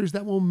actors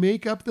that will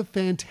make up the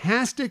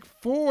Fantastic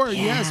Four.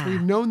 Yeah. Yes,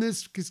 we've known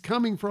this is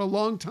coming for a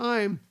long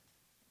time.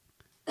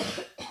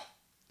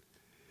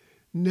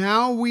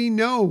 Now we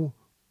know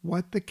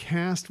what the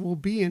cast will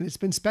be, and it's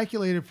been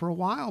speculated for a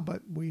while,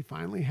 but we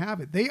finally have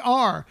it. They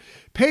are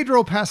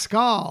Pedro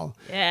Pascal,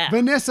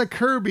 Vanessa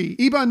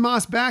Kirby, Ebon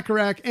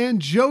Moss-Bachrach,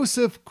 and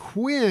Joseph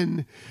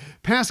Quinn.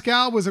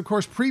 Pascal was, of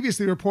course,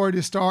 previously reported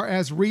to star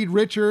as Reed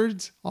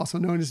Richards, also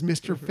known as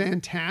Mr.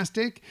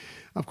 Fantastic.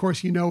 Of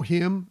course, you know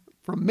him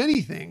from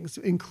many things,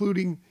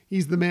 including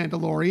he's the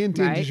Mandalorian,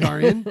 Din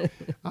Djarin.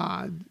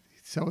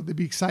 So they'd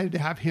be excited to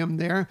have him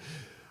there.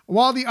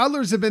 While the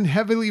others have been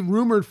heavily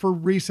rumored for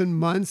recent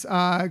months,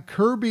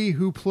 Kirby,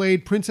 who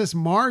played Princess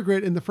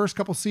Margaret in the first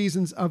couple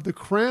seasons of The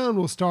Crown,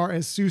 will star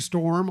as Sue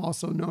Storm,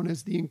 also known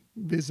as the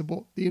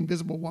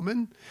Invisible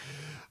Woman.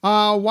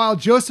 While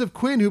Joseph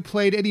Quinn, who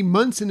played Eddie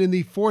Munson in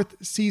the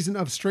 4th season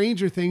of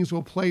Stranger Things,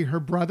 will play her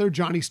brother,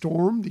 Johnny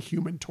Storm, the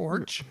Human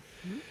Torch.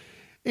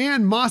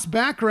 And Moss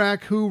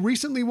Backrack, who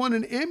recently won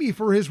an Emmy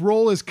for his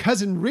role as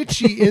Cousin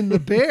Richie in The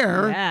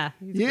Bear.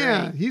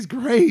 He's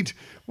great.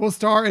 Will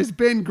star as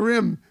Ben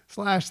Grimm /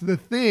 The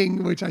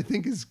Thing, which I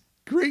think is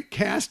great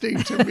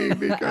casting to me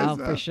because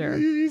for sure.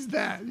 He's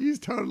that. He's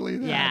totally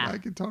that. Yeah. I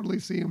can totally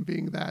see him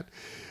being that.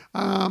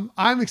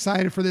 I'm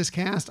excited for this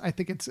cast. I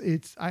think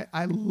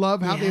I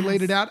love how they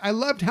laid it out. I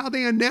loved how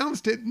they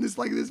announced it in this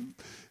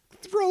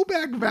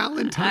throwback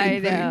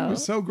Valentine thing. It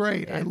was so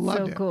great. I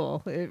loved it. So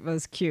cool. It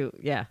was cute.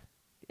 Yeah.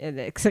 And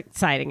it's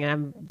exciting. And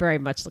I'm very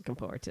much looking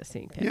forward to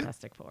seeing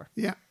Fantastic Four.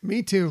 Yeah,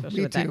 me too.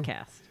 Especially with that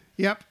cast.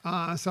 Yep.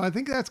 So I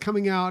think that's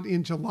coming out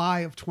in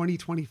July of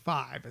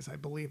 2025, as I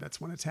believe that's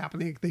when it's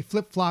happening. They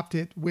flip-flopped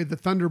it with the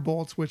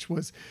Thunderbolts, which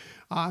was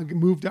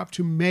moved up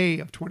to May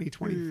of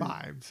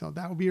 2025. So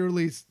that will be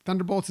released.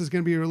 Thunderbolts is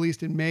going to be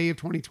released in May of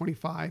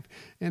 2025.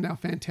 And now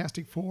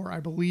Fantastic Four, I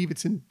believe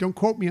it's in, don't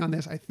quote me on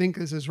this, I think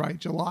this is right,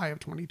 July of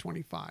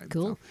 2025.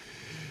 Cool. So,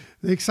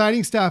 the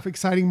exciting stuff,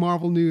 exciting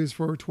Marvel news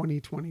for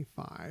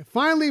 2025.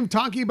 Finally,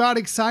 talking about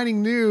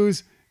exciting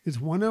news, is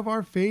one of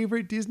our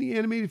favorite Disney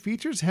animated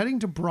features heading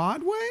to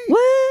Broadway?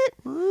 What?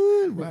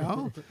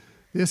 Well,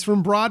 this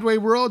from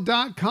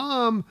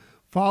BroadwayWorld.com.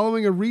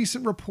 Following a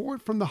recent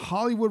report from The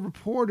Hollywood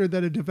Reporter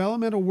that a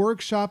developmental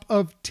workshop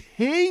of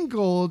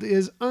Tangled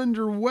is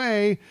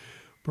underway,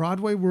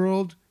 Broadway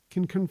World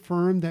can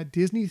confirm that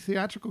Disney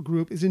Theatrical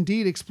Group is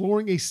indeed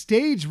exploring a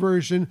stage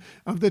version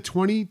of the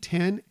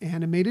 2010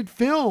 animated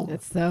film.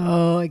 It's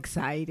so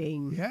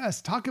exciting.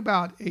 Yes, talk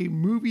about a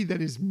movie that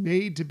is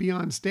made to be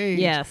on stage.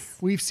 Yes.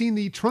 We've seen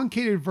the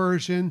truncated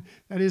version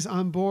that is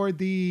on board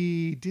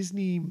the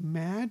Disney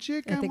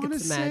Magic, I think want to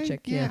it's say.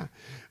 Magic, yeah.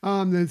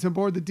 That's on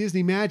board the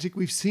Disney Magic.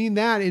 We've seen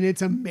that, and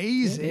it's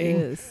amazing. It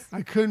is.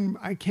 I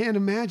can't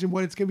imagine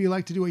what it's going to be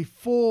like to do a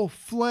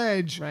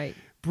full-fledged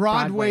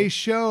Broadway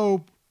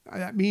show.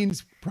 That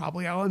means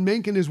probably Alan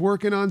Menken is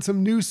working on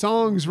some new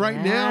songs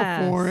right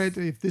now for it.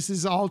 If this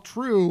is all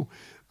true,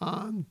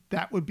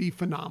 that would be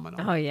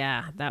phenomenal. Oh,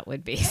 yeah. That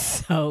would be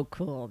so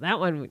cool. That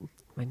one,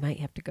 we might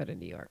have to go to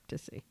New York to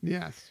see.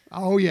 Yes.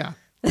 Oh, yeah.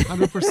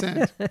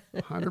 100%.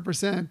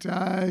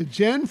 100%.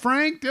 Jen,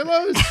 Frank,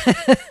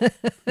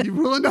 Dillos, you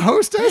willing to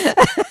host us?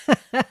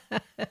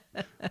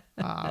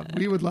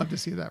 We would love to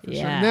see that for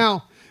sure.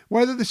 Now,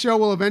 whether the show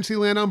will eventually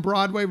land on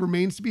Broadway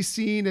remains to be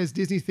seen, as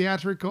Disney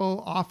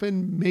Theatrical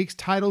often makes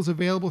titles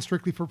available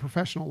strictly for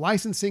professional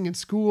licensing in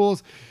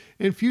schools,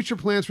 and future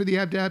plans for the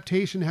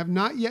adaptation have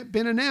not yet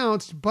been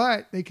announced,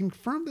 but they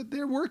confirm that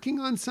they're working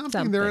on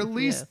something. They're at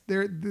least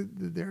they're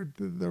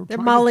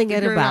mulling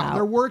it about.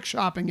 They're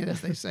workshopping it,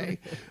 as they say,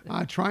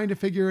 trying to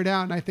figure it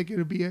out. And I think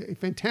it'll be a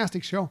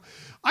fantastic show.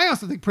 I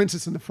also think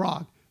Princess and the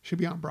Frog should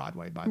be on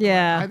Broadway, by the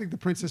way. I think The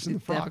Princess and the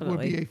Frog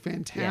would be a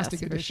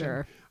fantastic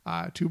addition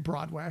to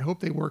Broadway. I hope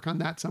they work on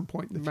that some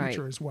point in the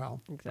future as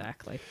well.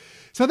 Exactly.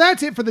 So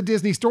that's it for the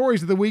Disney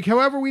Stories of the Week.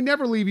 However, we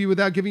never leave you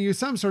without giving you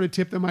some sort of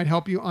tip that might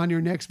help you on your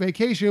next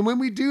vacation. And when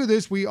we do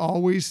this, we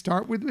always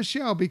start with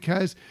Michelle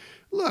because,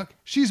 look,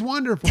 she's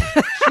wonderful.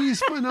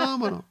 She's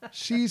phenomenal.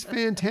 She's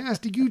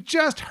fantastic. You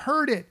just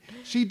heard it.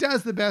 She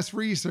does the best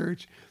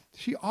research.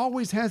 She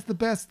always has the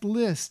best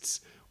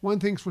lists. One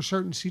thing's for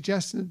certain, she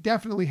just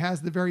definitely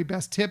has the very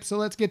best tip. So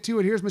let's get to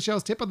it. Here's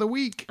Michelle's tip of the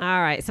week.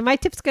 All right. So my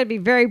tip's going to be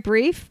very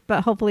brief,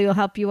 but hopefully it'll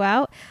help you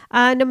out.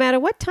 No matter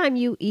what time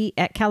you eat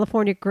at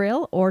California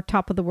Grill or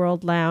Top of the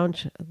World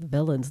Lounge, the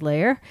Villain's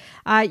Lair,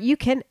 you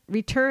can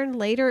return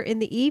later in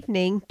the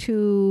evening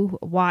to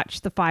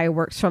watch the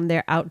fireworks from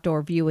their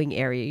outdoor viewing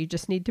area. You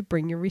just need to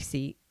bring your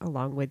receipt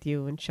along with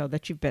you and show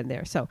that you've been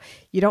there. So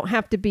you don't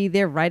have to be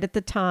there right at the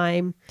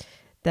time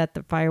that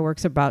the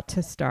fireworks are about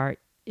to start.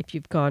 If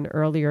you've gone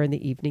earlier in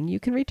the evening, you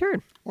can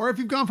return. Or if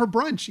you've gone for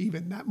brunch,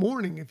 even that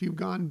morning, if you've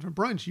gone for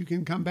brunch, you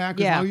can come back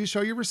as long as you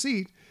show your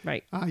receipt.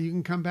 Right. You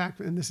can come back,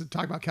 and this is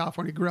talking about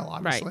California Grill,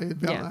 obviously.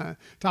 Right.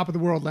 Top of the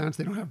World Lounge,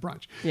 they don't have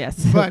brunch.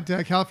 Yes. But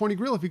California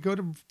Grill, if you go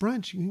to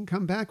brunch, you can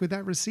come back with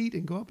that receipt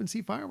and go up and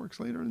see fireworks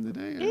later in the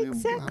day.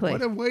 Exactly.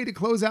 What a way to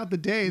close out the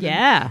day.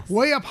 Yeah.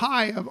 Way up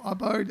high,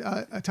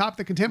 atop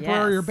the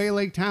Contemporary or Bay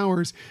Lake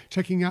Towers,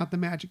 checking out the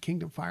Magic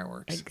Kingdom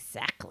fireworks.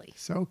 Exactly.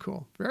 So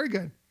cool. Very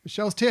good.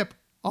 Michelle's tip.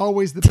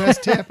 Always the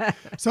best tip.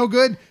 So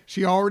good.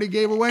 She already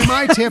gave away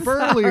my tip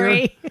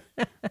earlier.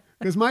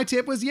 Because my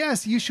tip was,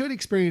 yes, you should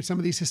experience some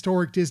of these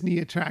historic Disney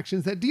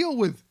attractions that deal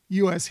with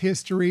U.S.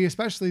 history,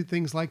 especially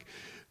things like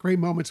Great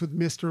Moments with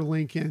Mr.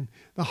 Lincoln,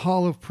 the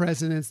Hall of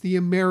Presidents, the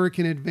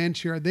American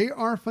Adventure. They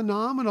are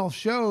phenomenal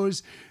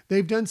shows.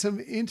 They've done some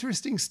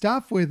interesting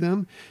stuff with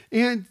them.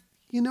 And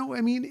you know,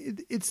 I mean,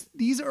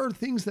 these are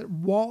things that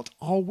Walt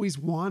always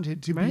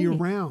wanted to be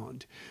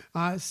around.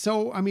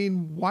 So, I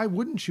mean, why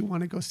wouldn't you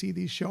want to go see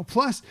these shows?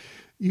 Plus,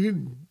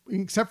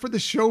 except for the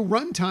show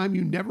runtime,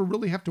 you never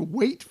really have to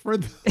wait for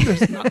them.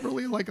 There's not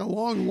really like a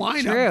long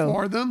lineup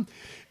for them.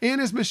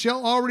 And as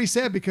Michelle already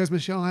said, because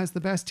Michelle has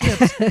the best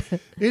tips,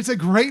 it's a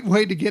great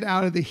way to get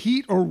out of the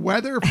heat or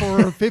weather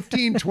for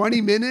 15,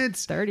 20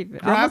 minutes. 30,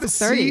 grab a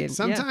seat,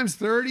 sometimes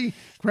 30.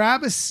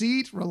 Grab a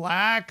seat,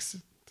 relax.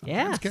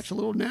 Sometimes catch a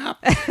little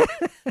nap.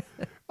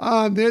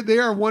 They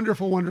are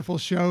wonderful, wonderful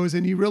shows.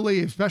 And you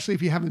really, especially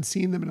if you haven't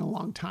seen them in a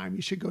long time,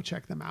 you should go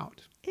check them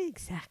out.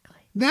 Exactly.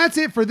 That's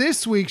it for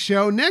this week's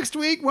show. Next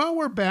week, well,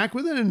 we're back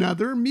with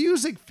another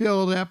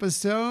music-filled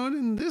episode.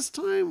 And this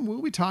time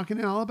we'll be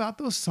talking all about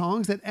those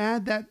songs that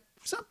add that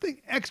something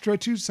extra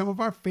to some of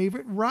our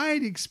favorite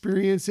ride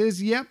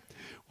experiences. Yep.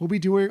 We'll be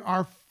doing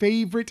our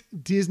favorite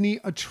Disney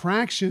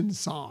attraction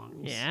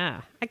songs.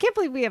 Yeah. I can't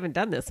believe we haven't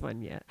done this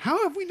one yet.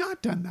 How have we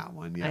not done that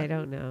one yet? I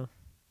don't know.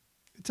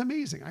 It's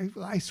amazing.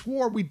 I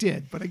swore we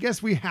did, but I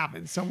guess we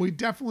haven't. So we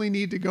definitely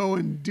need to go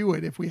and do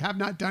it if we have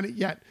not done it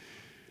yet.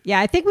 Yeah,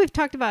 I think we've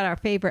talked about our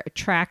favorite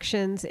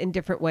attractions in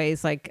different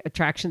ways, like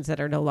attractions that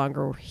are no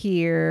longer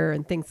here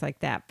and things like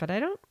that. But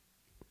I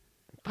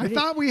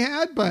thought we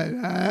had, but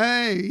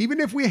hey, even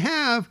if we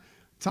have,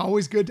 it's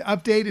always good to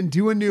update and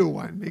do a new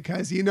one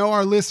because,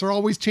 our lists are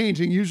always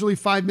changing. Usually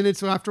 5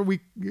 minutes after we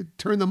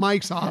turn the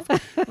mics off,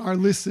 our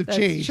lists have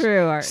changed.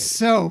 True.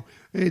 So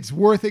it's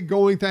worth it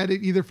going at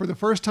it either for the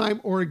first time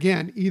or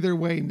again, either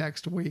way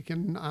next week.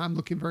 And I'm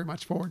looking very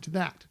much forward to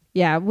that.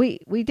 Yeah, we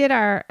did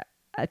our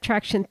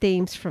attraction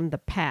themes from the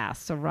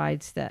past. So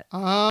rides that.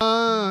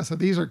 So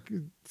these are...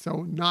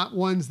 So not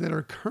ones that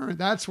are current.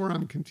 That's where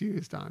I'm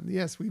confused on.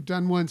 Yes, we've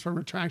done ones from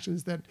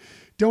attractions that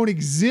don't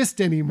exist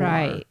anymore.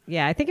 Right.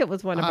 Yeah, I think it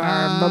was one of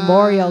our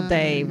Memorial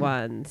Day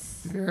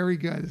ones. Very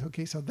good.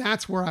 Okay, so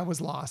that's where I was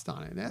lost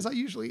on it, as I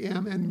usually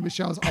am, and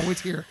Michelle's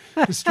always here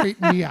to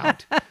straighten me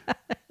out.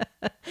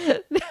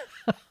 No.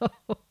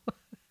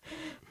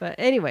 But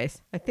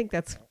anyways, I think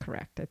that's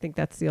correct. I think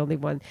that's the only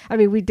one. I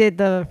mean, we did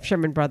the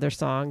Sherman Brothers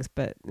songs,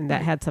 and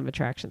that had some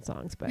attraction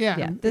songs. But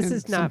yeah, this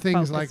is not some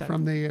things like on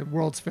from the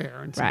World's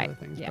Fair and some other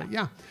things. Yeah.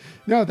 But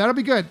no, that'll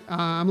be good.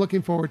 I'm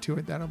looking forward to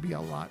it. That'll be a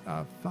lot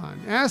of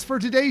fun. As for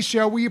today's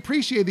show, we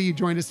appreciate that you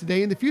joined us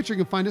today. In the future,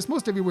 you can find us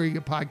most everywhere you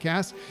get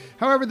podcasts.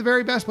 However, the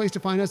very best place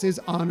to find us is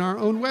on our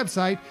own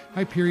website,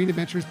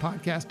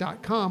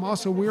 HyperionAdventuresPodcast.com.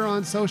 Also, we're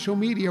on social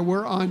media.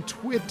 We're on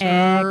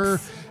Twitter.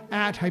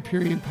 At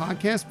Hyperion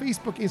Podcast,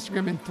 Facebook,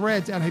 Instagram, and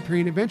Threads at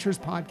Hyperion Adventures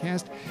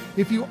Podcast.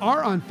 If you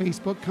are on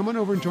Facebook, come on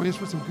over and join us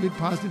for some good,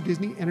 positive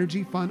Disney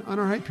energy fun on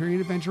our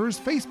Hyperion Adventurers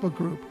Facebook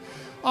group.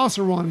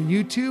 Also, we're on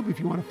YouTube. If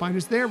you want to find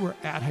us there, we're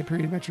at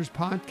Hyperion Adventures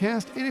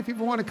Podcast. And if you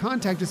ever want to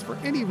contact us for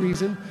any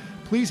reason,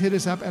 please hit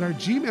us up at our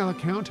Gmail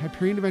account,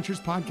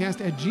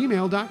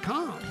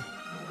 HyperionAdventuresPodcast@gmail.com.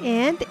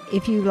 And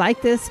if you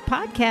like this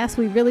podcast,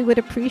 we really would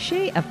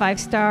appreciate a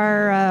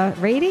 5-star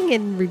rating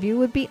and review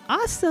would be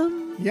awesome.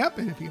 Yep,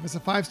 and if you give us a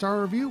 5-star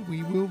review,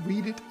 we will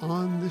read it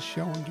on the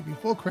show and give you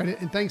full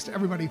credit. And thanks to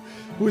everybody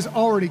who has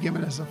already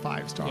given us a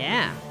 5-star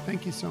review.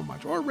 Thank you so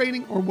much. Or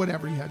rating, or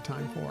whatever you had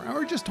time for.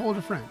 Or just told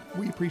a friend.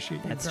 We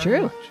appreciate you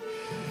very much.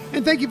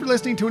 And thank you for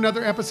listening to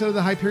another episode of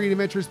the Hyperion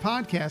Adventures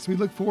Podcast. We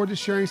look forward to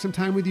sharing some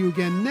time with you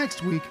again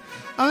next week.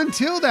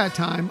 Until that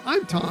time,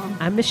 I'm Tom.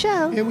 I'm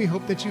Michelle. And we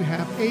hope that you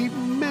have a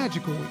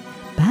magical week.